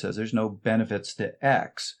study that says there's no benefits to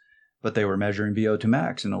X, but they were measuring VO2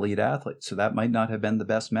 max in elite athletes. So that might not have been the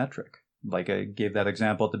best metric. Like I gave that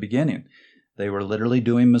example at the beginning. They were literally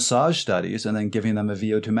doing massage studies and then giving them a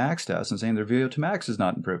VO2 max test and saying their VO2 max is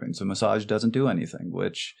not improving. So massage doesn't do anything,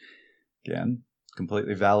 which, again,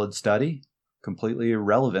 completely valid study, completely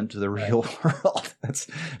irrelevant to the real world.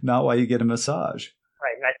 That's not why you get a massage.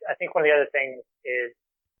 Right. And I think one of the other things is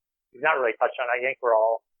we've not really touched on. I think we're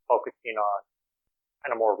all focusing on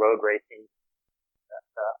kind of more road racing,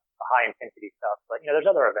 the high intensity stuff. But, there's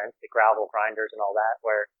other events, the gravel grinders and all that,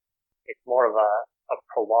 where it's more of a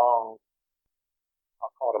prolonged, I'll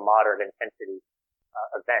call it a moderate intensity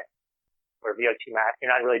event, where VO2 max, you're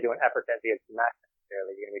not really doing efforts at VO2 max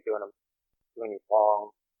necessarily. You're going to be doing these long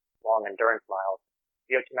endurance miles.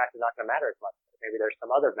 VO2 max is not going to matter as much. Maybe there's some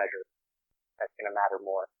other measure that's going to matter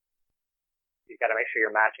more. You've got to make sure you're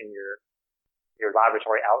matching your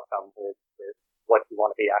laboratory outcome with what you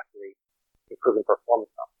want to be actually improving performance.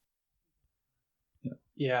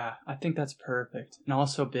 Yeah, I think that's perfect. And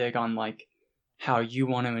also big on like how you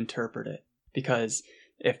want to interpret it. Because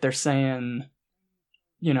if they're saying,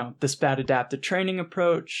 this bad adaptive training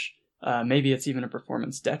approach, maybe it's even a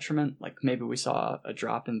performance detriment. Like maybe we saw a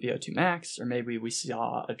drop in VO2 max, or maybe we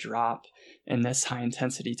saw a drop in this high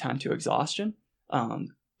intensity time to exhaustion.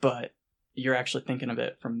 But you're actually thinking of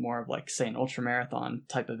it from more of like, say, an ultramarathon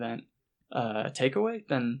type event takeaway,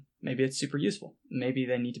 then maybe it's super useful. Maybe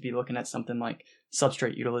they need to be looking at something like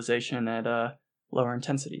substrate utilization at lower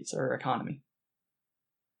intensities or economy.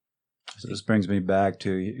 So this brings me back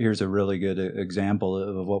to, here's a really good example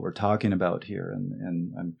of what we're talking about here.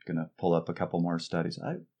 And I'm going to pull up a couple more studies.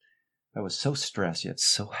 I was so stressed yet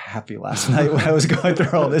so happy last night when I was going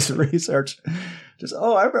through all this research. Just,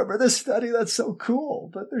 I remember this study. That's so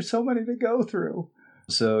cool. But there's so many to go through.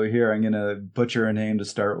 So here, I'm going to butcher a name to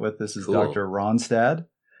start with. This is cool. Dr. Ronstad,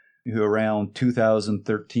 who around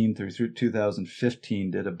 2013 through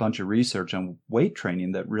 2015 did a bunch of research on weight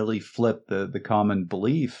training that really flipped the common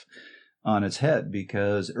belief on its head,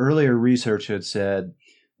 because earlier research had said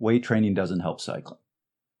weight training doesn't help cycling.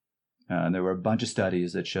 And there were a bunch of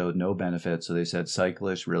studies that showed no benefit. So they said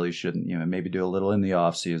cyclists really shouldn't, maybe do a little in the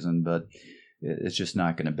off season, but it's just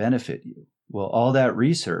not going to benefit you. Well, all that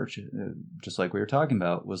research, just like we were talking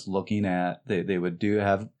about, was looking at, they would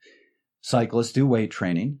have cyclists do weight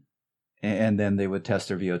training, and then they would test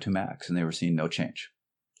their VO2 max, and they were seeing no change.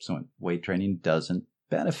 So weight training doesn't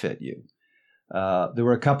benefit you. There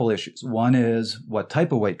were a couple issues. One is what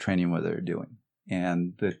type of weight training were they doing?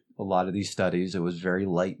 And a lot of these studies, it was very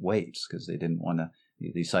light weights because they didn't want to,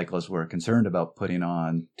 these cyclists were concerned about putting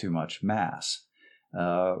on too much mass.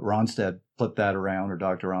 Ronstad flipped that around, or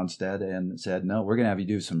Dr. Ronstad, and said, no, we're going to have you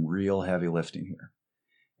do some real heavy lifting here.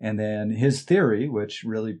 And then his theory, which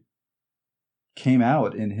really came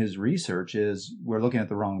out in his research, is we're looking at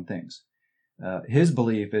the wrong things. His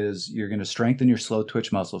belief is you're going to strengthen your slow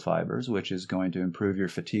twitch muscle fibers, which is going to improve your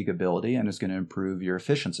fatigability and is going to improve your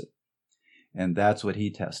efficiency. And that's what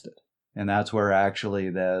he tested. And that's where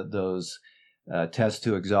actually those tests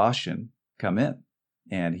to exhaustion come in.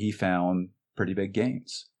 And he found pretty big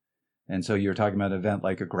gains. And so you're talking about an event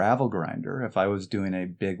like a gravel grinder. If I was doing a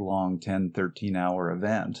big, long 10, 13-hour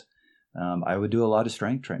event, I would do a lot of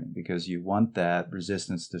strength training, because you want that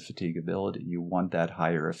resistance to fatigability. You want that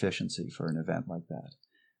higher efficiency for an event like that.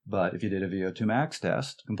 But if you did a VO2 max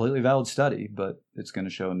test, completely valid study, but it's going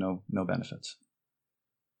to show no benefits.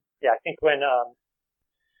 Yeah, I think when,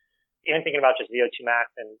 even thinking about just VO2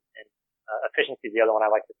 max and efficiency, the other one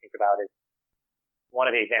I like to think about is,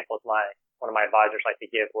 one of the examples one of my advisors like to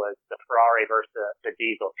give was the Ferrari versus the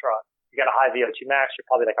diesel truck. You got a high VO2 max, you're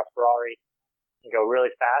probably like a Ferrari. You go really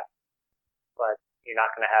fast, but you're not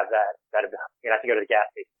going to have that you're going to have to go to the gas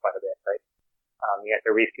station quite a bit, right? You have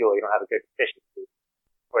to refuel. You don't have a good efficiency.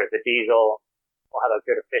 Whereas the diesel will have a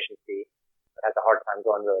good efficiency, but has a hard time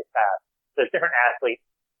going really fast. So there's different athletes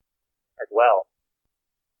as well.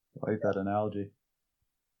 I like that analogy.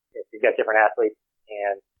 Yes, you've got different athletes,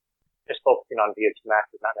 and just focusing on VO2 max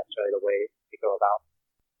is not necessarily the way to go about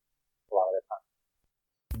a lot of the time.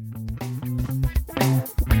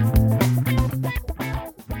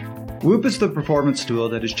 Whoop is the performance tool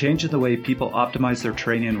that is changing the way people optimize their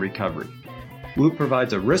training and recovery. Whoop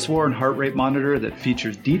provides a wrist-worn heart rate monitor that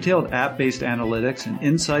features detailed app-based analytics and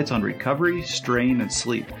insights on recovery, strain, and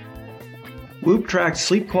sleep. Whoop tracks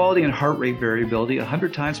sleep quality and heart rate variability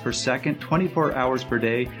 100 times per second, 24 hours per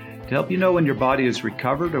day, to help you know when your body is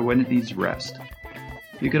recovered or when it needs rest.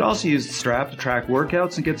 You could also use the strap to track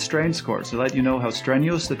workouts and get strain scores to let you know how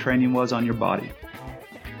strenuous the training was on your body.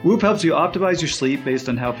 Whoop helps you optimize your sleep based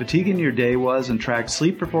on how fatiguing your day was, and tracks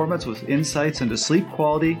sleep performance with insights into sleep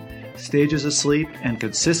quality, stages of sleep, and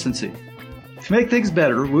consistency. To make things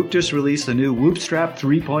better, Whoop just released the new Whoop Strap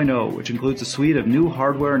 3.0, which includes a suite of new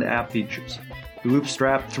hardware and app features. The Whoop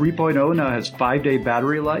Strap 3.0 now has 5-day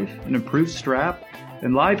battery life, an improved strap,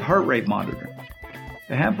 and live heart rate monitoring.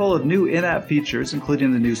 A handful of new in-app features,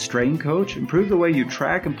 including the new Strain Coach, improve the way you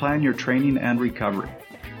track and plan your training and recovery.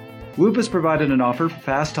 Whoop has provided an offer for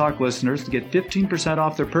Fast Talk listeners to get 15%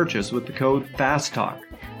 off their purchase with the code FASTTALK.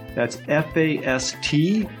 That's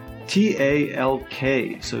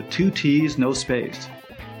FASTTALK, so 2 T's, no space.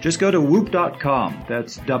 Just go to whoop.com,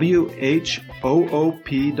 that's WHOOP.com,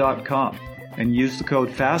 and use the code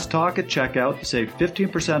FASTTALK at checkout to save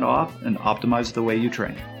 15% off and optimize the way you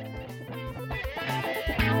train.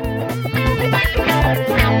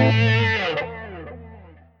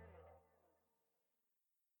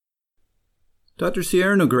 Dr.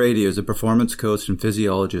 Sierra Nogrady is a performance coach and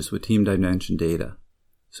physiologist with Team Dimension data,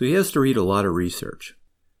 so he has to read a lot of research.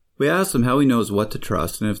 We asked him how he knows what to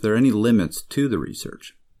trust and if there are any limits to the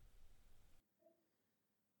research.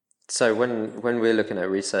 So when we're looking at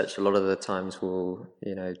research, a lot of the times we'll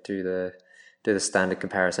do the standard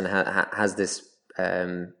comparison. Has this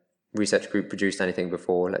research group produced anything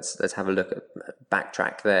before? Let's have a look at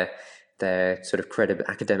backtrack their sort of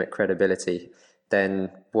academic credibility.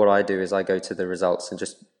 Then what I do is I go to the results and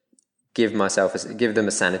just give them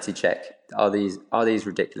a sanity check. Are these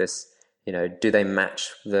ridiculous? Do they match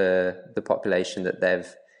the population that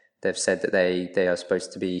they've said that they are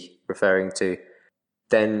supposed to be referring to?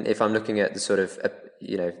 Then if I'm looking at the sort of,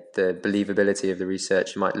 the believability of the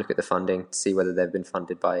research, you might look at the funding to see whether they've been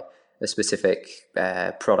funded by a specific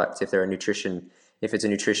product. If it's a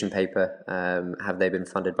nutrition paper, have they been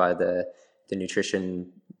funded by the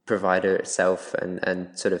nutrition provider itself?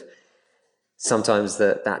 And sort of sometimes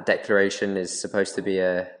that declaration is supposed to be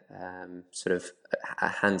a sort of a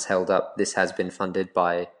hands held up. This has been funded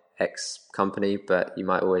by X company, but you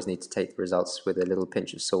might always need to take the results with a little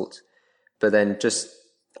pinch of salt. But then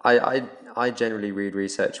I generally read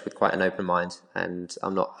research with quite an open mind, and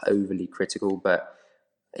I'm not overly critical, but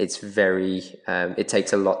it's it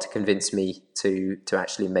takes a lot to convince me to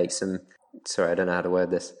actually make some, sorry, I don't know how to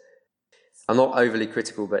word this. I'm not overly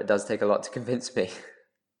critical, but it does take a lot to convince me.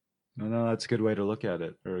 No, that's a good way to look at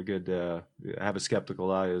it, or a good, have a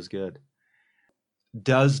skeptical eye is good.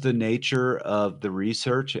 Does the nature of the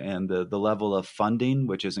research and the level of funding,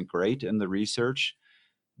 which isn't great in the research,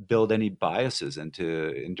 build any biases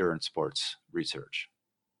into endurance sports research?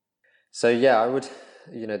 So yeah, I would,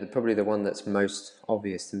 probably the one that's most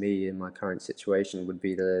obvious to me in my current situation would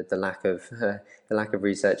be the lack of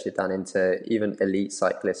research done into even elite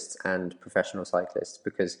cyclists and professional cyclists,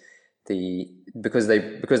 because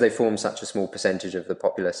they form such a small percentage of the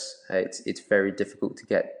populace. It's very difficult to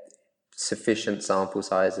get sufficient sample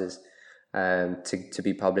sizes to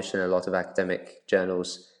be published in a lot of academic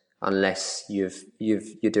journals, unless you're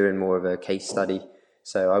doing more of a case study.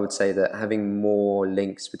 So I would say that having more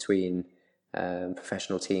links between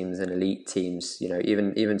professional teams and elite teams,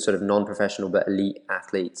 even sort of non-professional but elite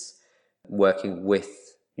athletes, working with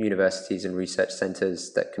universities and research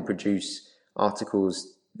centers that can produce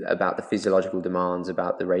articles about the physiological demands,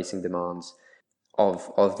 about the racing demands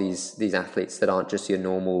of these athletes that aren't just your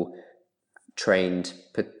normal trained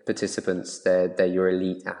participants. They're your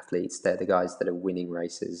elite athletes. They're the guys that are winning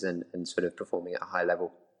races and sort of performing at a high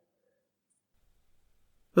level.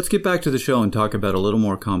 Let's get back to the show and talk about a little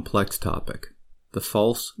more complex topic, the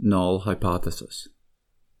false null hypothesis.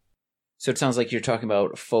 So it sounds like you're talking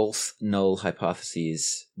about false null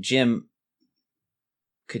hypotheses. Jim,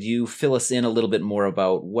 could you fill us in a little bit more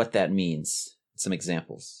about what that means? Some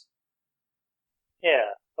examples.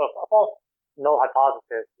 Yeah. So a false null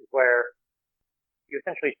hypothesis is where you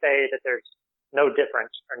essentially say that there's no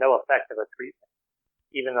difference or no effect of a treatment,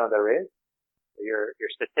 even though there is. So your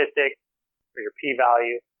statistic or your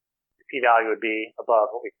p-value would be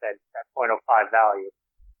above what we said, that 0.05 value.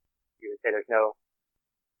 You would say there's no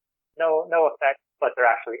effect, but there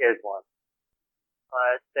actually is one.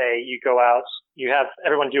 Say you go out, you have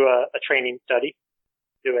everyone do a training study,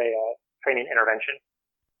 do a training intervention,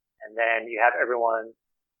 and then you have everyone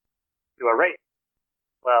do a race.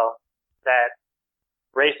 Well, that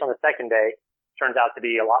race on the second day turns out to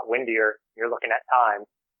be a lot windier. You're looking at time.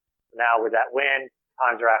 Now with that wind,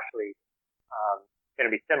 times are actually going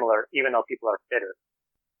to be similar, even though people are fitter.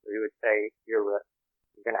 So you would say you're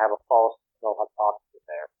going to have a false null hypothesis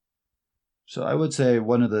there. So I would say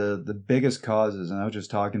one of the biggest causes, and I was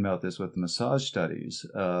just talking about this with the massage studies,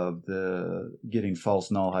 of the getting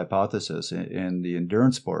false null hypothesis in the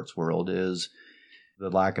endurance sports world is the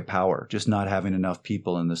lack of power, just not having enough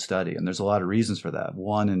people in the study. And there's a lot of reasons for that.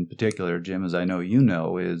 One in particular, Jim, as I know you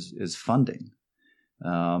know, is funding.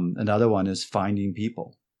 Another one is finding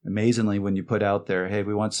people. Amazingly, when you put out there, hey,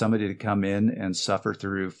 we want somebody to come in and suffer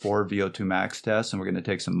through 4 VO2 max tests, and we're going to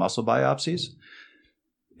take some muscle biopsies,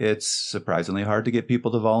 it's surprisingly hard to get people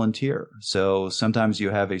to volunteer. So sometimes you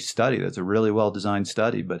have a study that's a really well-designed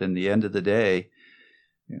study, but in the end of the day,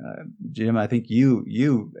 Jim, I think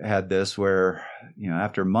you had this where,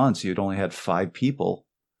 after months, you'd only had 5 people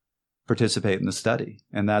participate in the study,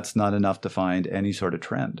 and that's not enough to find any sort of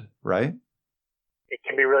trend, right? It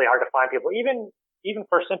can be really hard to find people, even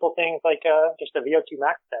for simple things like just a VO2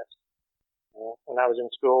 max test. When I was in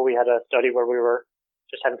school, we had a study where we were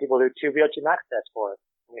just having people do 2 VO2 max tests for us.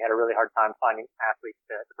 We had a really hard time finding athletes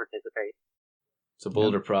to participate. It's a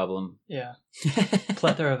Boulder problem. Yeah.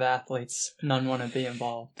 Plethora of athletes. None want to be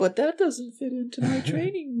involved. But that doesn't fit into my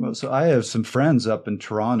training. Well, so I have some friends up in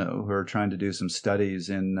Toronto who are trying to do some studies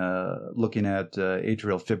in looking at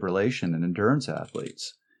atrial fibrillation in endurance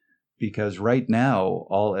athletes. because right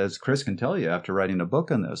now, as Chris can tell you after writing a book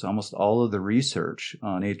on this, almost all of the research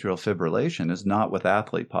on atrial fibrillation is not with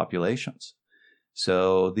athlete populations.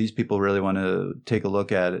 So these people really want to take a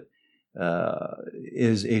look at it.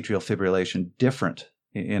 Is atrial fibrillation different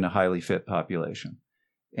in a highly fit population?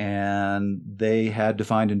 And they had to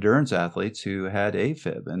find endurance athletes who had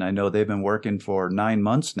AFib. And I know they've been working for 9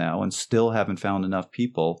 months now and still haven't found enough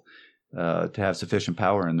people to have sufficient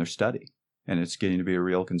power in their study. And it's getting to be a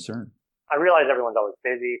real concern. I realize everyone's always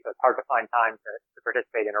busy, so it's hard to find time to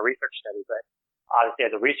participate in a research study. But obviously,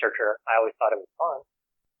 as a researcher, I always thought it was fun.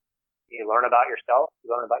 You learn about yourself, you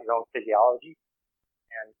learn about your own physiology.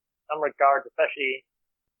 And in some regards, especially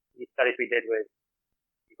these studies we did with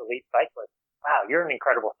these elite cyclists, wow, you're an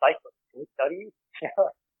incredible cyclist. Can we study you?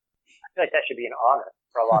 I feel like that should be an honor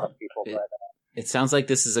for a lot of people. It sounds like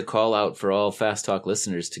this is a call out for all Fast Talk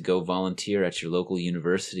listeners to go volunteer at your local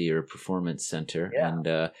university or performance center and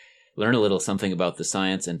learn a little something about the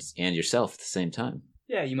science and yourself at the same time.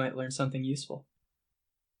 Yeah, you might learn something useful.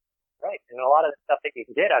 Right. And a lot of the stuff that you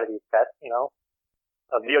can get out of these tests,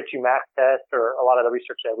 a VO2 max test or a lot of the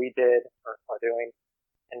research that we did or are doing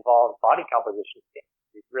involves body composition scans.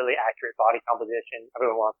 These really accurate body composition.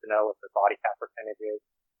 Everyone wants to know what their body fat percentage is.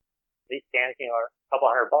 These scans, are a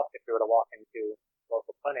couple $100 if you were to walk into a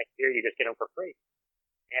local clinic. Here, you just get them for free.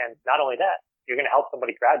 And not only that, you're going to help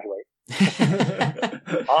somebody graduate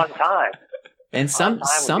on time. And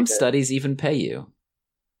some studies even pay you.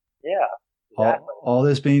 Yeah. Exactly. All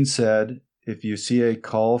this being said, if you see a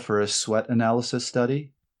call for a sweat analysis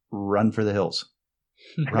study, run for the hills.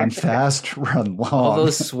 Run fast, run long. All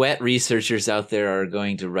those sweat researchers out there are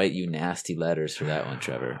going to write you nasty letters for that one,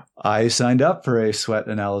 Trevor. I signed up for a sweat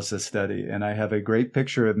analysis study, and I have a great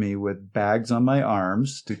picture of me with bags on my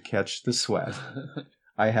arms to catch the sweat.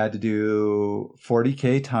 I had to do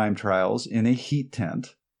 40K time trials in a heat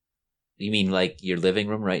tent. You mean like your living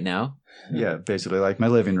room right now? Yeah, basically like my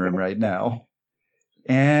living room right now.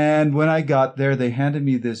 And when I got there, they handed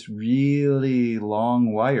me this really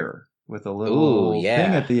long wire with a little thing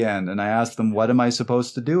at the end. And I asked them, what am I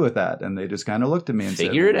supposed to do with that? And they just kind of looked at me and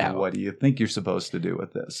Figure it out. What do you think you're supposed to do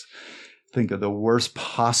with this? Think of the worst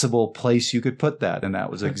possible place you could put that. And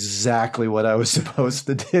that was exactly what I was supposed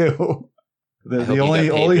to do. I hope you got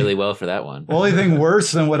paid really well for that one. Only thing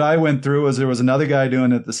worse than what I went through was there was another guy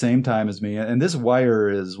doing it at the same time as me. And this wire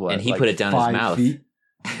is what? And he put it down his mouth. Feet?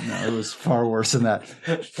 No, it was far worse than that.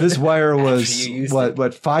 This wire was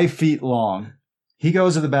 5 feet long. He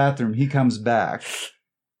goes to the bathroom. He comes back.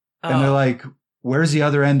 And they're like, where's the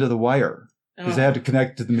other end of the wire? Because they had to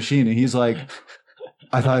connect to the machine. And he's like,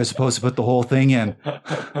 I thought I was supposed to put the whole thing in.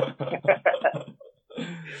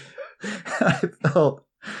 I felt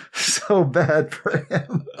so bad for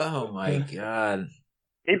him. Oh, my God.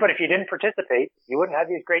 See, but if you didn't participate, you wouldn't have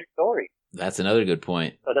these great stories. That's another good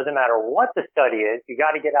point. So it doesn't matter what the study is. You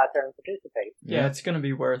got to get out there and participate. Yeah, it's going to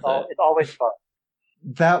be worth it. It's always fun.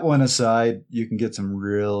 That one aside, you can get some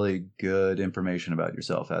really good information about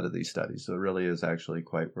yourself out of these studies. So it really is actually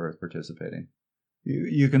quite worth participating.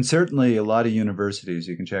 You can certainly, a lot of universities,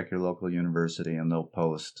 you can check your local university and they'll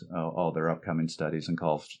post all their upcoming studies and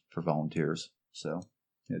call for volunteers. So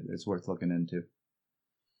it's worth looking into.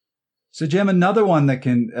 So, Jim, another one that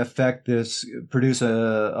can affect this, produce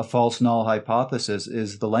a false null hypothesis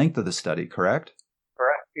is the length of the study, correct?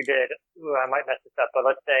 Correct. You did. I might mess this up, but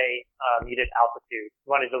let's say you did altitude. You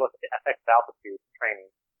wanted to look at the effects of altitude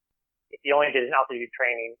training. If you only did altitude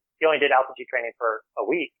training for a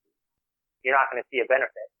week, you're not going to see a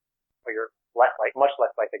benefit, or you're much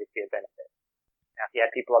less likely to see a benefit. Now, if you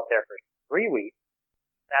had people up there for 3 weeks,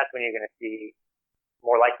 that's when you're going to see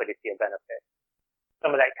more likely to see a benefit.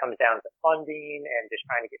 Some of that comes down to funding and just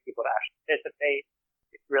trying to get people to actually participate.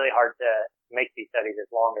 It's really hard to make these studies as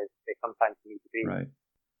long as they sometimes need to be. Right.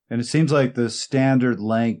 And it seems like the standard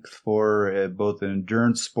length for both an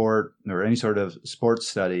endurance sport or any sort of sports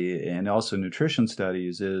study and also nutrition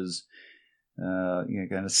studies is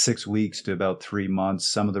kind of 6 weeks to about 3 months.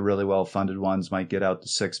 Some of the really well-funded ones might get out to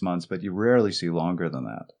 6 months, but you rarely see longer than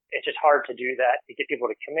that. It's just hard to do that, to get people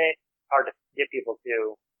to commit, hard to get people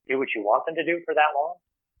to do what you want them to do for that long.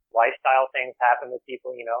 Lifestyle things happen with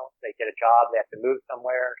people, they get a job, they have to move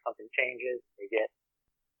somewhere, something changes,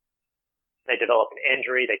 they develop an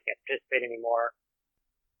injury, they can't participate anymore.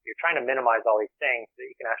 You're trying to minimize all these things so that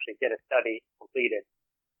you can actually get a study completed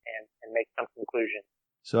and make some conclusion.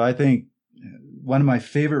 So I think one of my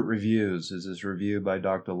favorite reviews is this review by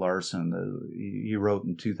Dr. Larson that he wrote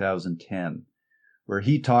in 2010. Where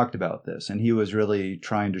he talked about this, and he was really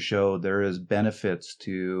trying to show there is benefits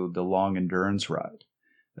to the long endurance ride.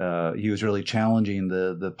 He was really challenging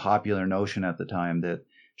the popular notion at the time that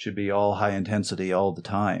should be all high intensity all the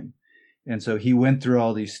time. And so he went through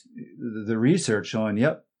all the research showing,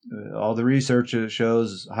 yep, all the research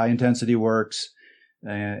shows high intensity works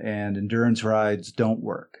and endurance rides don't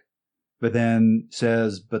work. But then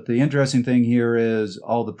says, but the interesting thing here is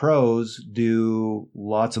all the pros do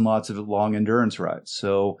lots and lots of long endurance rides.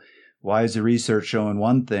 So why is the research showing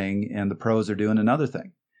one thing and the pros are doing another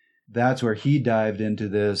thing? That's where he dived into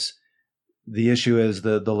this. The issue is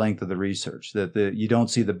the length of the research, that you don't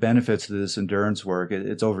see the benefits of this endurance work.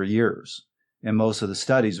 It's over years. And most of the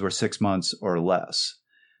studies were 6 months or less,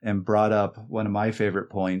 and brought up one of my favorite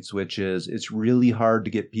points, which is it's really hard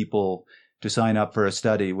to get people to sign up for a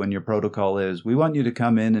study when your protocol is, we want you to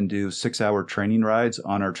come in and do 6-hour training rides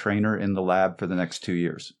on our trainer in the lab for the next 2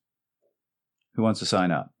 years. Who wants to sign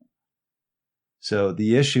up? So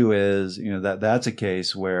the issue is, that's a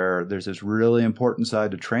case where there's this really important side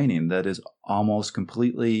to training that is almost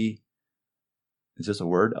completely, is this a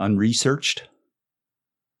word, unresearched?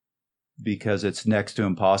 Because it's next to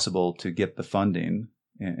impossible to get the funding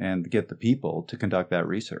and get the people to conduct that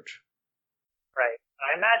research. Right.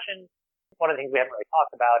 I imagine one of the things we haven't really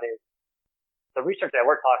talked about is the research that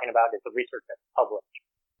we're talking about is the research that's published,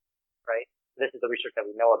 right? This is the research that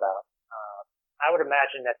we know about. I would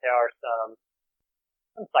imagine that there are some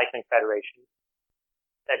cycling federations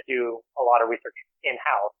that do a lot of research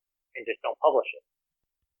in-house and just don't publish it,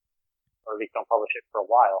 or at least don't publish it for a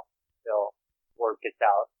while until word gets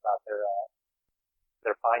out about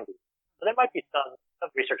their findings. So there might be some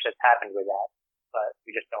research that's happened with that, but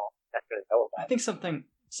we just don't necessarily know about it. I think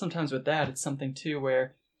sometimes with that, it's something too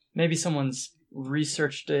where maybe someone's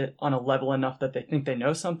researched it on a level enough that they think they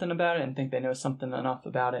know something about it and think they know something enough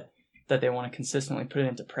about it that they want to consistently put it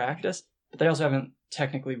into practice, but they also haven't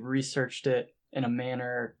technically researched it in a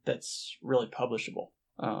manner that's really publishable,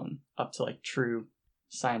 up to like true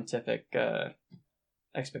scientific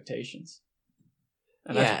expectations.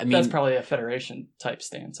 And that's probably a federation type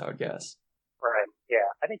stance, I would guess. Right. Yeah,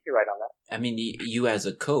 I think you're right on that. I mean, you as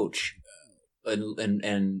a coach,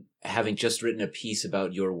 and having just written a piece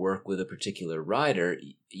about your work with a particular rider,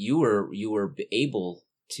 you were able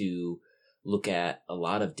to look at a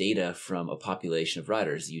lot of data from a population of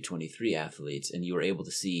riders, U23 athletes, and you were able to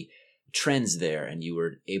see trends there, and you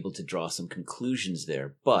were able to draw some conclusions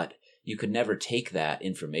there. But you could never take that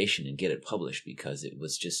information and get it published because it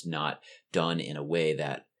was just not done in a way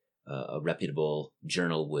that a reputable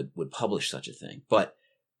journal would publish such a thing. But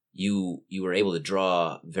you were able to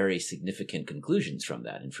draw very significant conclusions from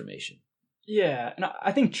that information. Yeah, and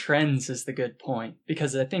I think trends is the good point,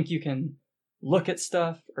 because I think you can look at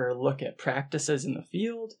stuff or look at practices in the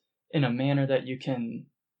field in a manner that you can,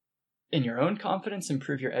 in your own confidence,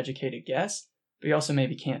 improve your educated guess, but you also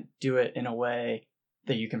maybe can't do it in a way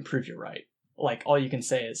that you can prove you're right. Like, all you can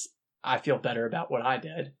say is, I feel better about what I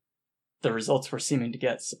did. The results we're seeming to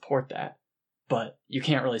get support that, but you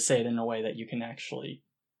can't really say it in a way that you can actually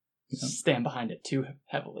stand behind it too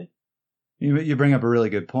heavily. You bring up a really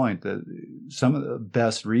good point that some of the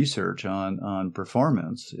best research on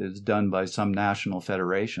performance is done by some national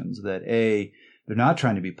federations that A, they're not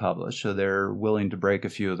trying to be published, so they're willing to break a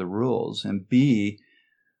few of the rules, and B,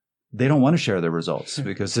 they don't want to share their results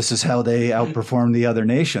because this is how they outperform the other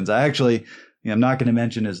nations. I'm not going to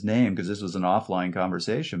mention his name because this was an offline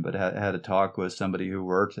conversation, but had a talk with somebody who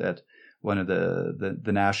worked at one of the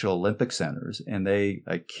National Olympic Centers, and they,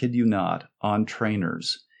 I kid you not, on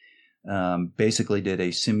trainers, basically did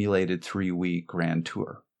a simulated 3-week grand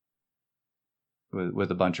tour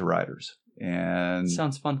with a bunch of riders. And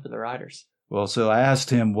sounds fun for the riders. Well, so I asked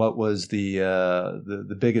him what was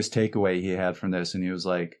the biggest takeaway he had from this, and he was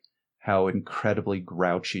like, how incredibly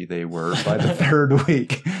grouchy they were by the third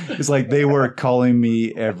week. It's like they were calling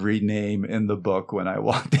me every name in the book when I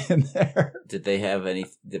walked in there.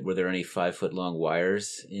 Were there any 5-foot-long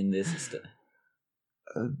wires in this?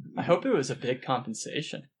 I hope it was a big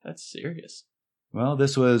compensation. That's serious. Well,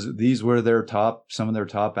 these were some of their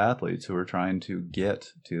top athletes who were trying to get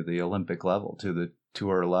to the Olympic level, to the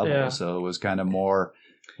tour level. Yeah. So it was kind of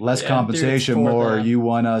less compensation, more you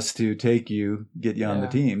want us to get you on the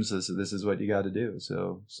teams. This is what you got to do.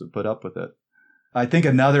 So put up with it. I think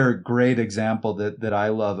another great example that I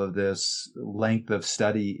love of this length of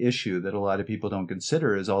study issue that a lot of people don't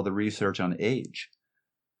consider is all the research on age.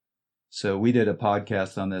 So we did a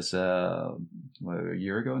podcast on this a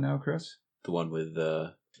year ago now, Chris? The one with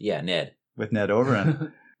Ned. With Ned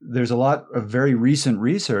Overend. There's a lot of very recent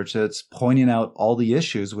research that's pointing out all the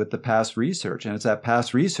issues with the past research. And it's that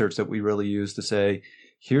past research that we really use to say,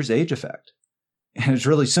 here's age effect. And it's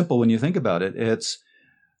really simple when you think about it. It's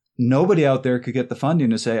nobody out there could get the funding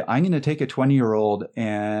to say, I'm going to take a 20-year-old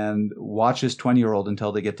and watch this 20-year-old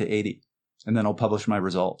until they get to 80, and then I'll publish my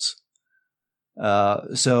results.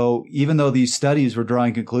 So even though these studies were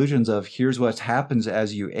drawing conclusions of here's what happens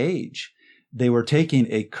as you age, they were taking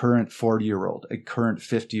a current 40-year-old, a current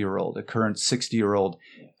 50-year-old, a current 60-year-old,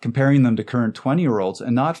 comparing them to current 20-year-olds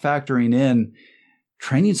and not factoring in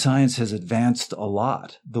training science has advanced a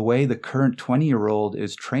lot. The way the current 20-year-old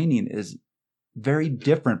is training is very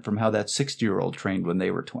different from how that 60-year-old trained when they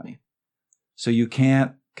were 20. So you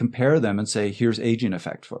can't compare them and say, here's aging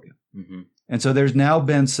effect for you. Mm-hmm. And so there's now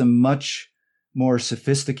been some much more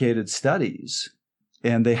sophisticated studies,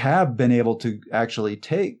 and they have been able to actually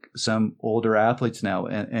take some older athletes now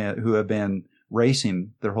and who have been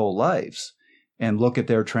racing their whole lives and look at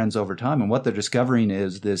their trends over time. And what they're discovering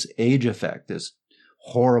is this age effect, this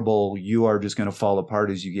horrible, you are just going to fall apart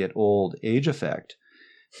as you get old age effect,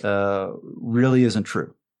 really isn't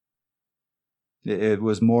true. It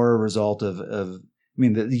was more a result of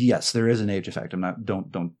yes, there is an age effect.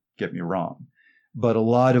 Don't get me wrong. But a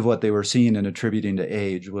lot of what they were seeing and attributing to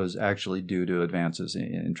age was actually due to advances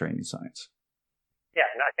in training science.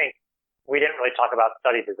 Yeah, and I think we didn't really talk about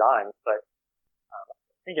study design, but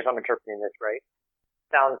I think if I'm interpreting this right,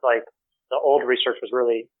 it sounds like the old research was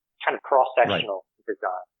really kind of cross-sectional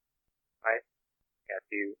design, right? Yeah,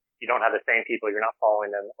 if you don't have the same people, you're not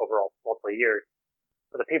following them over multiple years.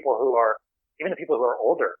 But even the people who are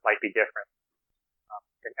older might be different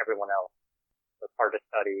than everyone else. So it's hard to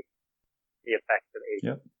study the effects of age.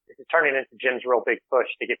 Yep. This is turning into Jim's real big push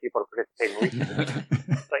to get people to participate in research.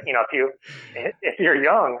 But if you're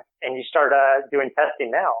young and you start doing testing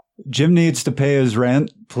now, Jim needs to pay his rent.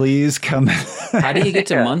 Please come. How do you get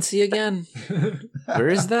to Muncie again? Where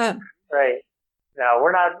is that? Right. No,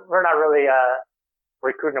 we're not really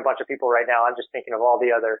recruiting a bunch of people right now. I'm just thinking of all the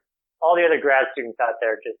other grad students out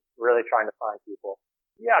there, just really trying to find people.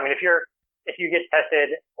 Yeah, I mean, if you get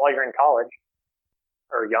tested while you're in college,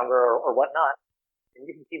 or younger or whatnot, and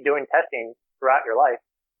you can keep doing testing throughout your life,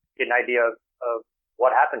 get an idea of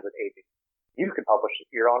what happens with aging. You could publish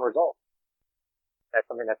your own results. That's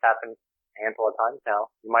something that's happened a handful of times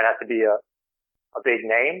now. You might have to be a big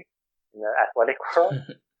name in the athletic world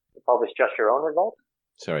to publish just your own results.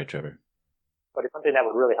 Sorry, Trevor. But it's something that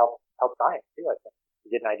would really help science too, I think, to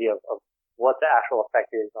get an idea of what the actual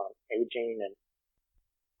effect is on aging and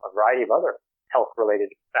a variety of other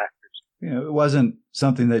health-related factors. It wasn't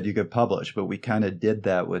something that you could publish, but we kind of did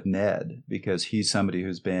that with Ned because he's somebody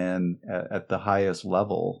who's been at the highest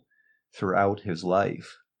level throughout his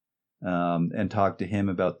life, and talked to him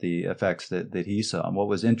about the effects that he saw. And what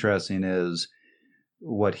was interesting is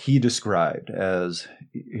what he described as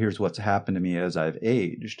here's what's happened to me as I've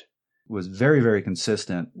aged was very, very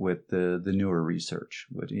consistent with the newer research.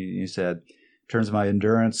 What he said, in terms of my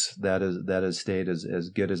endurance, that has stayed as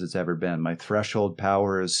good as it's ever been. My threshold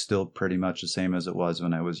power is still pretty much the same as it was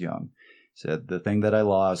when I was young. He said the thing that I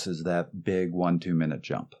lost is that big 1-2 minute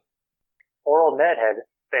jump. Poor old Ned had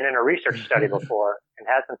been in a research study before and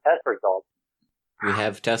had some test results. We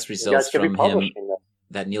have test results from him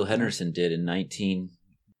that Neil Henderson did in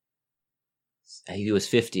he was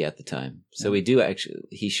 50 at the time. So we do actually,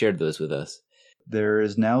 he shared those with us. There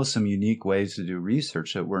is now some unique ways to do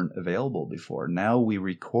research that weren't available before. Now we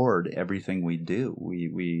record everything we do.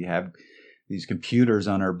 We have these computers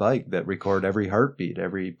on our bike that record every heartbeat,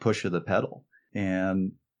 every push of the pedal.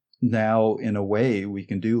 And now, in a way, we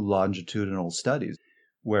can do longitudinal studies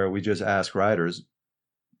where we just ask riders,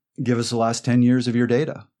 give us the last 10 years of your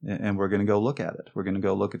data, and we're going to go look at it. We're going to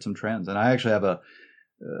go look at some trends. And I actually have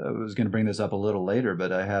I was going to bring this up a little later,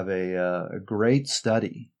 but I have a great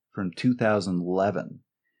study from 2011,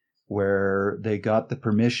 where they got the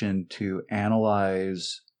permission to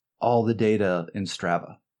analyze all the data in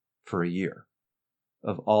Strava for a year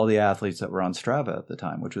of all the athletes that were on Strava at the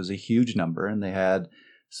time, which was a huge number. And they had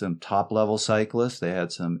some top-level cyclists, they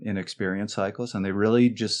had some inexperienced cyclists, and they really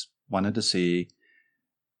just wanted to see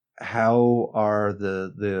how are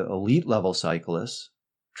the elite-level cyclists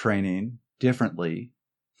training differently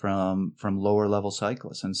from lower level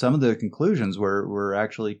cyclists. And some of the conclusions were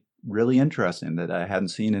actually really interesting that I hadn't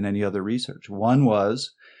seen in any other research. One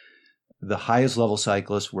was the highest level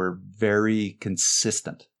cyclists were very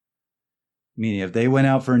consistent, meaning if they went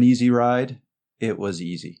out for an easy ride, it was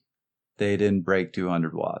easy. They didn't break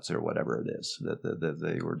 200 watts or whatever it is that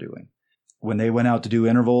they were doing. When they went out to do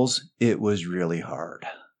intervals, it was really hard.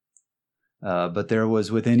 But there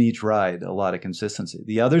was within each ride a lot of consistency.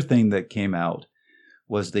 The other thing that came out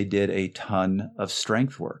was they did a ton of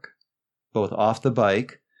strength work, both off the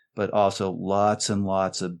bike, but also lots and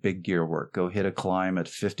lots of big gear work. Go hit a climb at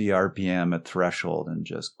 50 RPM at threshold and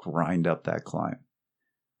just grind up that climb.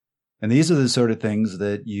 And these are the sort of things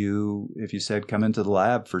that if you said come into the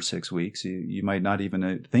lab for 6 weeks, you might not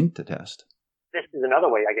even think to test. This is another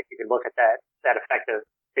way, I guess, you could look at that effective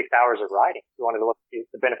 6 hours of riding. If you wanted to look at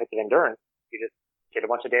the benefits of endurance, you just get a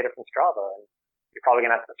bunch of data from Strava, and you're probably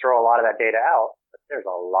going to have to throw a lot of that data out, but there's a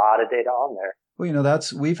lot of data on there. Well,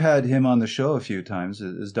 we've had him on the show a few times,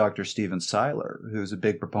 is Dr. Steven Seiler, who's a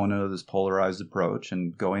big proponent of this polarized approach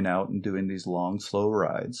and going out and doing these long, slow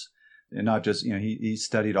rides. And not just, he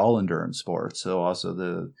studied all endurance sports, so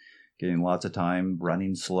also getting lots of time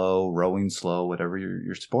running slow, rowing slow, whatever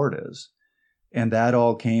your sport is. And that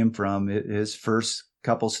all came from his first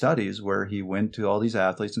couple studies where he went to all these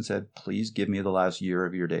athletes and said, please give me the last year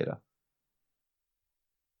of your data.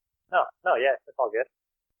 No, yeah, that's all good.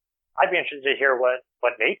 I'd be interested to hear what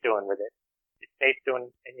Nate's doing with it. If Nate's doing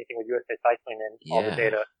anything with USA Cycling and all the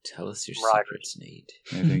data. Tell us your secrets, Nate.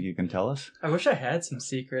 Anything you can tell us? I wish I had some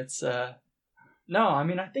secrets. No, I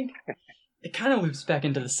mean, I think it kind of loops back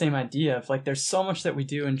into the same idea of like there's so much that we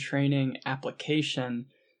do in training application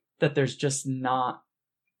that there's just not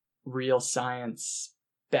real science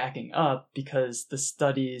backing up, because the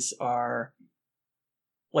studies are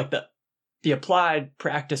like the applied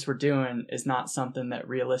practice we're doing is not something that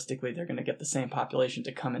realistically they're going to get the same population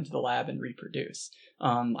to come into the lab and reproduce.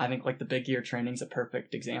 I think like the big gear training is a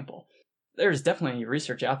perfect example. There's definitely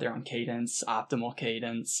research out there on cadence, optimal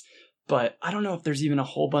cadence, but I don't know if there's even a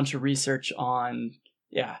whole bunch of research on,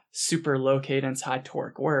 super low cadence, high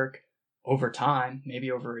torque work over time, maybe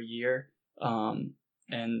over a year,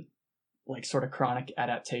 and like sort of chronic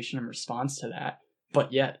adaptation and response to that.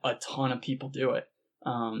 But yet a ton of people do it.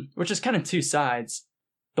 Which is kind of two sides.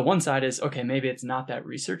 The one side is, okay, maybe it's not that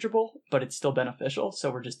researchable, but it's still beneficial,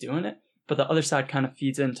 so we're just doing it. But the other side kind of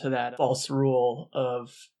feeds into that false rule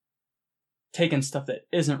of taking stuff that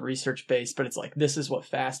isn't research-based, but it's like, this is what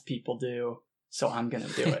fast people do, so I'm going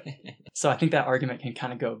to do it. So I think that argument can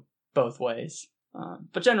kind of go both ways.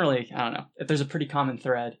 But generally, I don't know. If there's a pretty common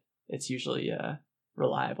thread, it's usually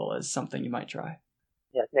reliable as something you might try.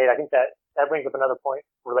 Yeah, Nate, I think that brings up another point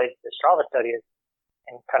related to the Strava study,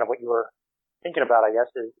 and kind of what you were thinking about, I guess,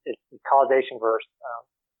 is causation versus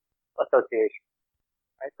association,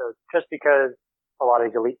 right? So just because a lot of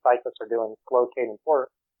these elite cyclists are doing slow cadence work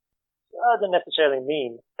doesn't necessarily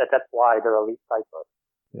mean that that's why they're elite cyclists.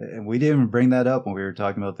 And we didn't even bring that up when we were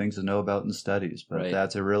talking about things to know about in studies, but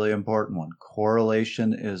That's a really important one.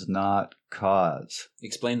 Correlation is not cause.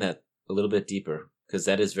 Explain that a little bit deeper, because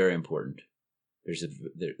that is very important.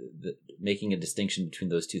 Making a distinction between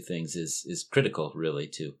those two things is critical, really,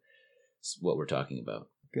 to what we're talking about.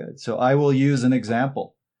 Good. So I will use an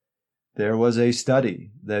example. There was a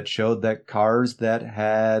study that showed that cars that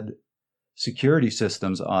had security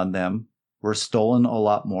systems on them were stolen a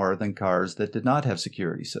lot more than cars that did not have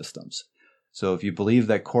security systems. So if you believe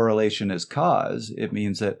that correlation is cause, it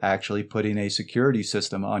means that actually putting a security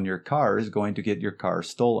system on your car is going to get your car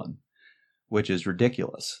stolen, which is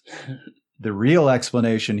ridiculous. The real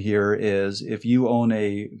explanation here is if you own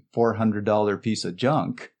a $400 piece of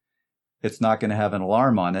junk, it's not going to have an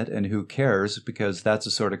alarm on it, and who cares, because that's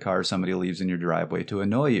the sort of car somebody leaves in your driveway to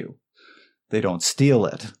annoy you. They don't steal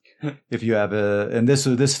it. If you have and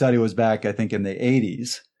this study was back, I think, in the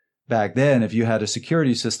 80s. Back then, if you had a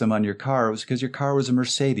security system on your car, it was because your car was a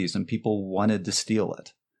Mercedes and people wanted to steal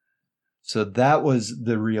it. So that was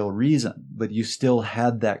the real reason, but you still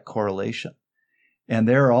had that correlation. And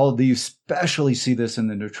there are all these, especially see this in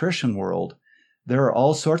the nutrition world, there are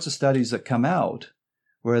all sorts of studies that come out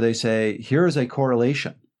where they say, here is a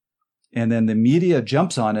correlation. And then the media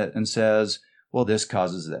jumps on it and says, well, this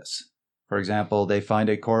causes this. For example, they find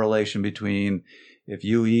a correlation between if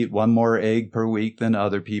you eat one more egg per week than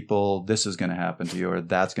other people, this is going to happen to you, or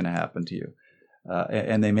that's going to happen to you.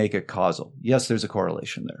 And they make it causal. Yes, there's a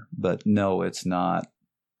correlation there, but no, it's not.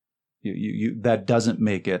 That doesn't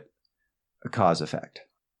make it a cause effect.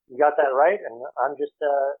 You got that right, and I'm just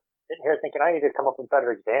sitting here thinking I need to come up with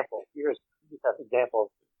better examples. You just have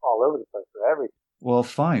examples all over the place for everything. Well,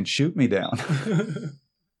 fine, shoot me down.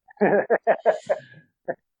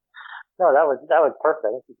 No, that was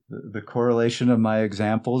perfect. The correlation of my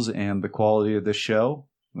examples and the quality of the show.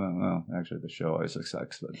 Well, actually, the show always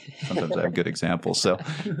sucks, but sometimes I have good examples, so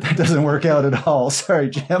that doesn't work out at all. Sorry,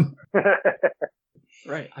 Jim.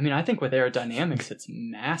 Right. I mean, I think with aerodynamics, it's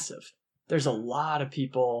massive. There's a lot of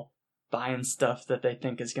people buying stuff that they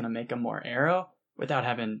think is going to make them more aero without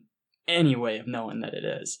having any way of knowing that it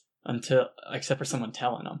is, except for someone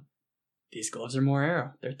telling them, these gloves are more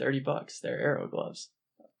aero. They're $30. They're aero gloves.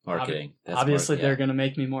 Marketing. That's Obviously, yeah. they're going to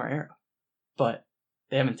make me more arrow, but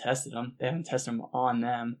they haven't tested them. They haven't tested them on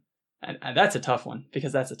them. And that's a tough one,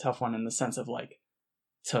 because that's a tough one in the sense of like,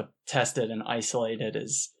 to test it and isolate it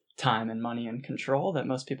is time and money and control that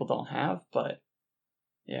most people don't have. But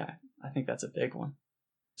yeah, I think that's a big one.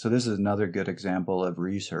 So this is another good example of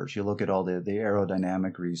research. You look at all the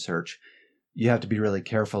aerodynamic research. You have to be really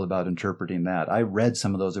careful about interpreting that. I read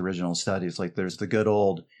some of those original studies. Like there's the good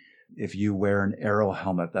old, if you wear an aero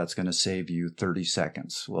helmet, that's going to save you 30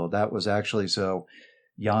 seconds. Well, that was actually, so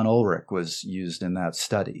Jan Ullrich was used in that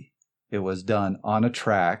study. It was done on a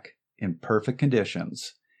track in perfect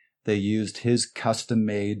conditions. They used his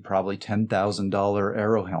custom-made, probably $10,000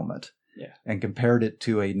 aero helmet, and compared it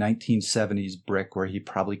to a 1970s brick where he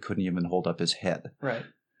probably couldn't even hold up his head. Right.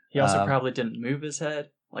 He also probably didn't move his head,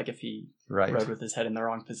 like if he rode with his head in the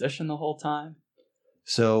wrong position the whole time.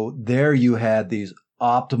 So there you had these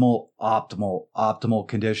optimal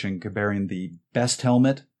condition comparing the best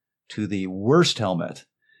helmet to the worst helmet.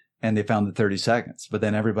 And they found the 30 seconds. But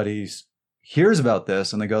then everybody hears about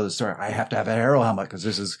this and they go to the store, I have to have an aero helmet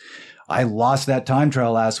because I lost that time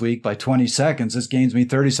trial last week by 20 seconds. This gains me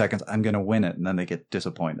 30 seconds. I'm going to win it. And then they get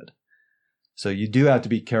disappointed. So you do have to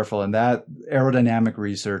be careful. And that aerodynamic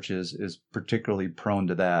research is particularly prone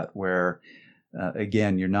to that, where,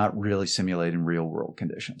 again, you're not really simulating real world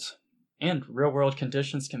conditions. And real world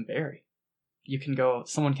conditions can vary.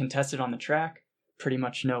 Someone can test it on the track, pretty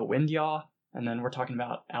much no wind yaw. And then we're talking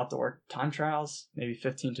about outdoor time trials, maybe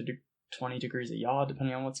 15 to 20 degrees of yaw,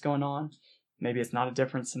 depending on what's going on. Maybe it's not a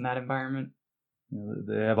difference in that environment.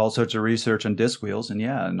 They have all sorts of research on disc wheels, and in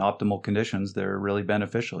optimal conditions, they're really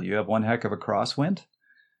beneficial. You have one heck of a crosswind,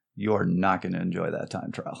 you're not going to enjoy that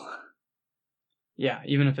time trial. Yeah,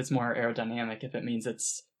 even if it's more aerodynamic, if it means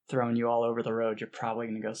it's throwing you all over the road, you're probably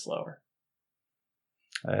going to go slower.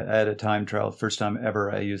 I had a time trial, first time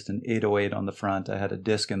ever. I used an 808 on the front. I had a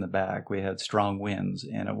disc in the back. We had strong winds,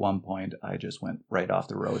 and at one point, I just went right off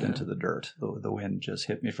the road into the dirt. The wind just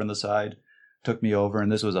hit me from the side, took me over,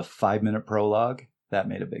 and this was a 5-minute prologue. That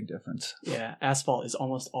made a big difference. Yeah, asphalt is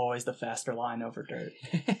almost always the faster line over dirt.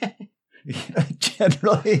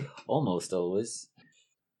 Generally. Almost always.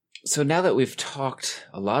 So now that we've talked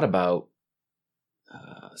a lot about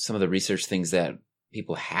some of the research things that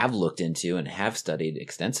people have looked into and have studied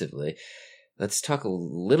extensively, let's talk a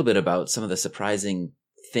little bit about some of the surprising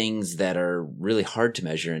things that are really hard to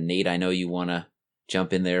measure. And Nate, I know you want to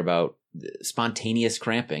jump in there about spontaneous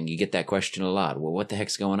cramping. You get that question a lot. Well, what the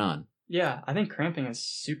heck's going on? Yeah, I think cramping is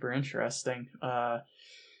super interesting.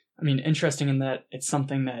 Interesting in that it's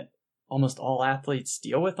something that almost all athletes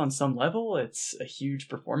deal with on some level. It's a huge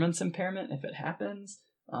performance impairment if it happens.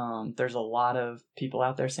 There's a lot of people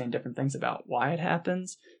out there saying different things about why it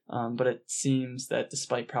happens, but it seems that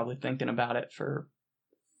despite probably thinking about it for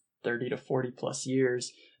 30 to 40 plus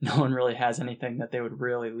years, no one really has anything that they would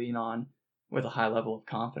really lean on with a high level of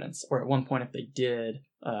confidence. Or at one point, if they did,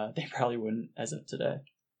 they probably wouldn't as of today.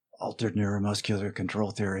 Altered neuromuscular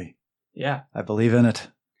control theory. Yeah. I believe in it.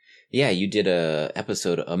 Yeah, you did a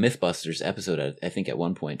Mythbusters episode, I think, at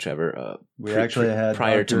one point, Trevor. We actually had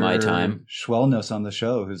prior Dr. to my time. Schwellnus on the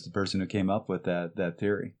show, who's the person who came up with that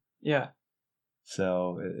theory. Yeah.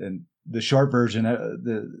 So, in the short version,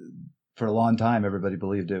 for a long time, everybody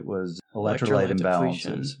believed it was electrolyte imbalances.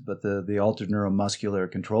 Depletion. But the altered neuromuscular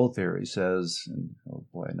control theory says, and oh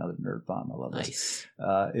boy, another nerd bomb. I love this.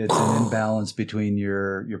 Nice. It's an imbalance between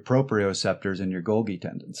your proprioceptors and your Golgi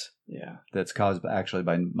tendons. Yeah. That's caused actually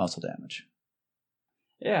by muscle damage.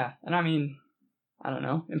 Yeah. And I don't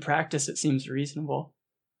know. In practice, it seems reasonable.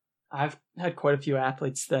 I've had quite a few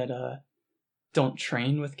athletes that don't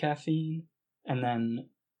train with caffeine, and then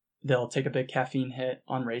they'll take a big caffeine hit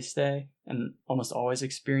on race day and almost always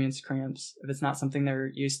experience cramps if it's not something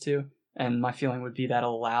they're used to. And my feeling would be that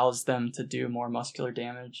allows them to do more muscular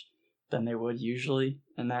damage than they would usually,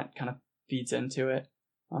 and that kind of feeds into it.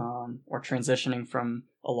 Or transitioning from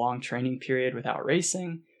a long training period without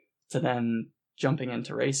racing to then jumping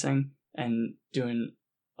into racing and doing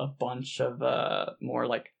a bunch of more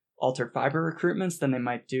like altered fiber recruitments than they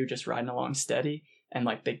might do just riding along steady. And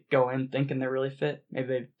like they go in thinking they're really fit. Maybe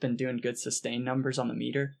they've been doing good sustained numbers on the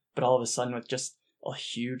meter, but all of a sudden with just a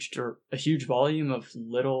huge volume of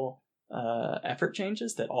little effort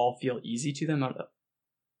changes that all feel easy to them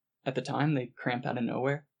at the time, they cramp out of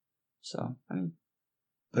nowhere. So,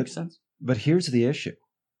 makes sense. But here's the issue.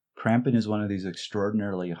 Cramping is one of these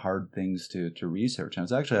extraordinarily hard things to research. I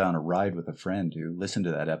was actually on a ride with a friend who listened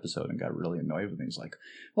to that episode and got really annoyed with me. He's like,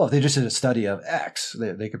 well, if they just did a study of X,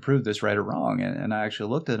 they could prove this right or wrong. And I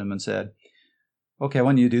actually looked at him and said, okay,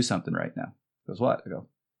 why don't you do something right now? He goes, what? I go,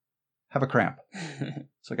 have a cramp.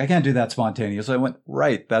 It's like, I can't do that spontaneously. I went,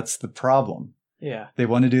 right, that's the problem. Yeah. They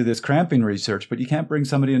want to do this cramping research, but you can't bring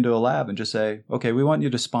somebody into a lab and just say, okay, we want you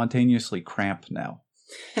to spontaneously cramp now.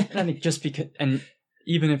 And I think just because, and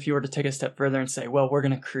even if you were to take a step further and say, well, we're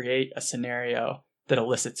going to create a scenario that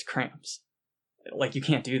elicits cramps, like you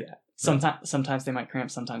can't do that. Sometimes they might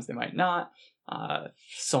cramp, sometimes they might not.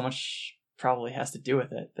 So much probably has to do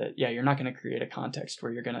with it that, yeah, you're not going to create a context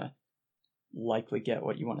where you're going to likely get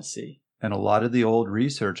what you want to see. And a lot of the old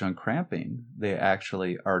research on cramping, they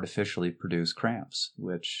actually artificially produce cramps,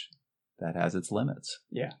 which that has its limits.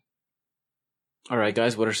 Yeah. All right,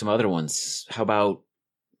 guys, what are some other ones? What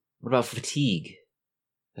about fatigue?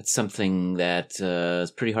 That's something that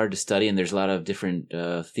is pretty hard to study, and there's a lot of different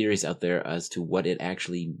theories out there as to what it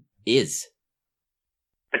actually is.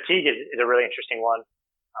 Fatigue is a really interesting one.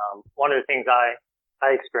 One of the things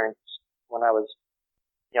I experienced when I was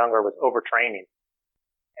younger was overtraining.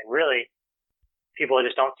 And really, people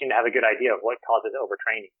just don't seem to have a good idea of what causes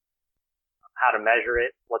overtraining, how to measure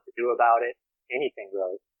it, what to do about it, anything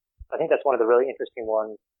really. I think that's one of the really interesting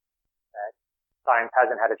ones that science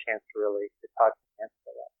hasn't had a chance to really touch and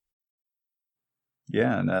answer that.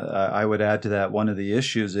 Yeah, and I would add to that, one of the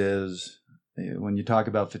issues is when you talk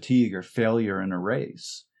about fatigue or failure in a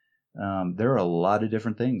race, there are a lot of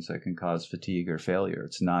different things that can cause fatigue or failure.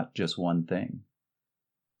 It's not just one thing.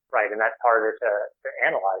 Right, and that's harder to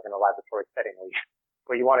analyze in a laboratory setting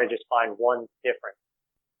where you want to just find one difference.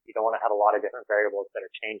 You don't want to have a lot of different variables that are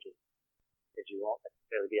changing because you won't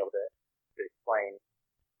necessarily be able to explain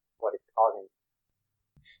what it's causing.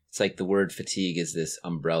 It's like the word fatigue is this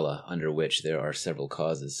umbrella under which there are several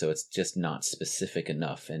causes, so it's just not specific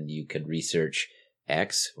enough, and you could research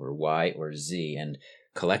X or Y or Z, and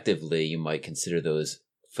collectively you might consider those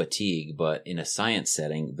fatigue, but in a science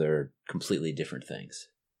setting, they're completely different things.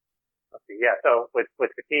 Yeah, so with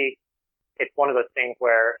fatigue, it's one of those things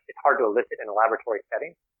where it's hard to elicit in a laboratory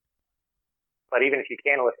setting. But even if you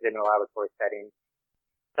can elicit it in a laboratory setting,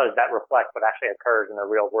 does that reflect what actually occurs in the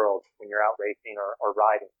real world when you're out racing or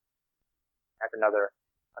riding? That's another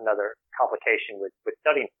complication with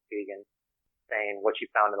studying fatigue and saying what you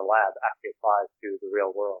found in the lab actually applies to the real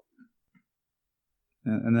world.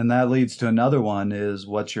 And then that leads to another one is,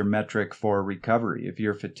 what's your metric for recovery? If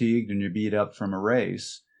you're fatigued and you're beat up from a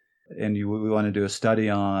race, and we want to do a study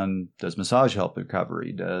on, does massage help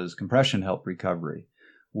recovery? Does compression help recovery?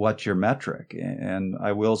 What's your metric? And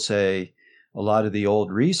I will say a lot of the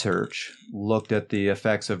old research looked at the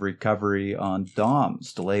effects of recovery on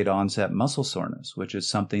DOMS, delayed onset muscle soreness, which is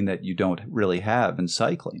something that you don't really have in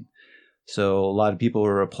cycling. So a lot of people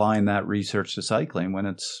are applying that research to cycling when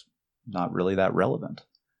it's not really that relevant.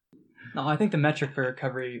 No, I think the metric for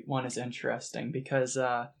recovery one is interesting because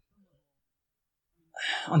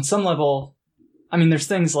on some level, I mean, there's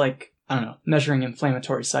things like, I don't know, measuring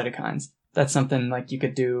inflammatory cytokines. That's something like you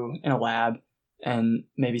could do in a lab and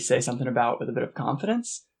maybe say something about with a bit of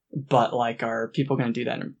confidence. But like, are people going to do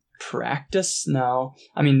that in practice? No.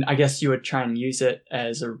 I mean, I guess you would try and use it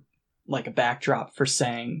as a backdrop for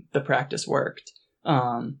saying the practice worked.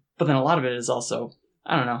 But then a lot of it is also,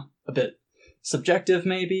 I don't know, a bit subjective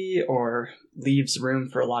maybe, or leaves room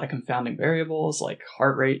for a lot of confounding variables. Like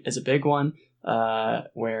heart rate is a big one.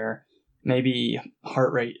 Where maybe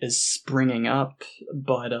heart rate is springing up,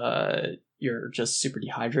 but you're just super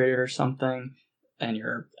dehydrated or something, and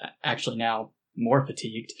you're actually now more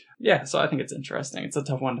fatigued. Yeah, so I think it's interesting. It's a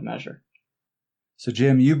tough one to measure. So,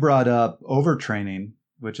 Jim, you brought up overtraining,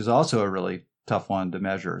 which is also a really tough one to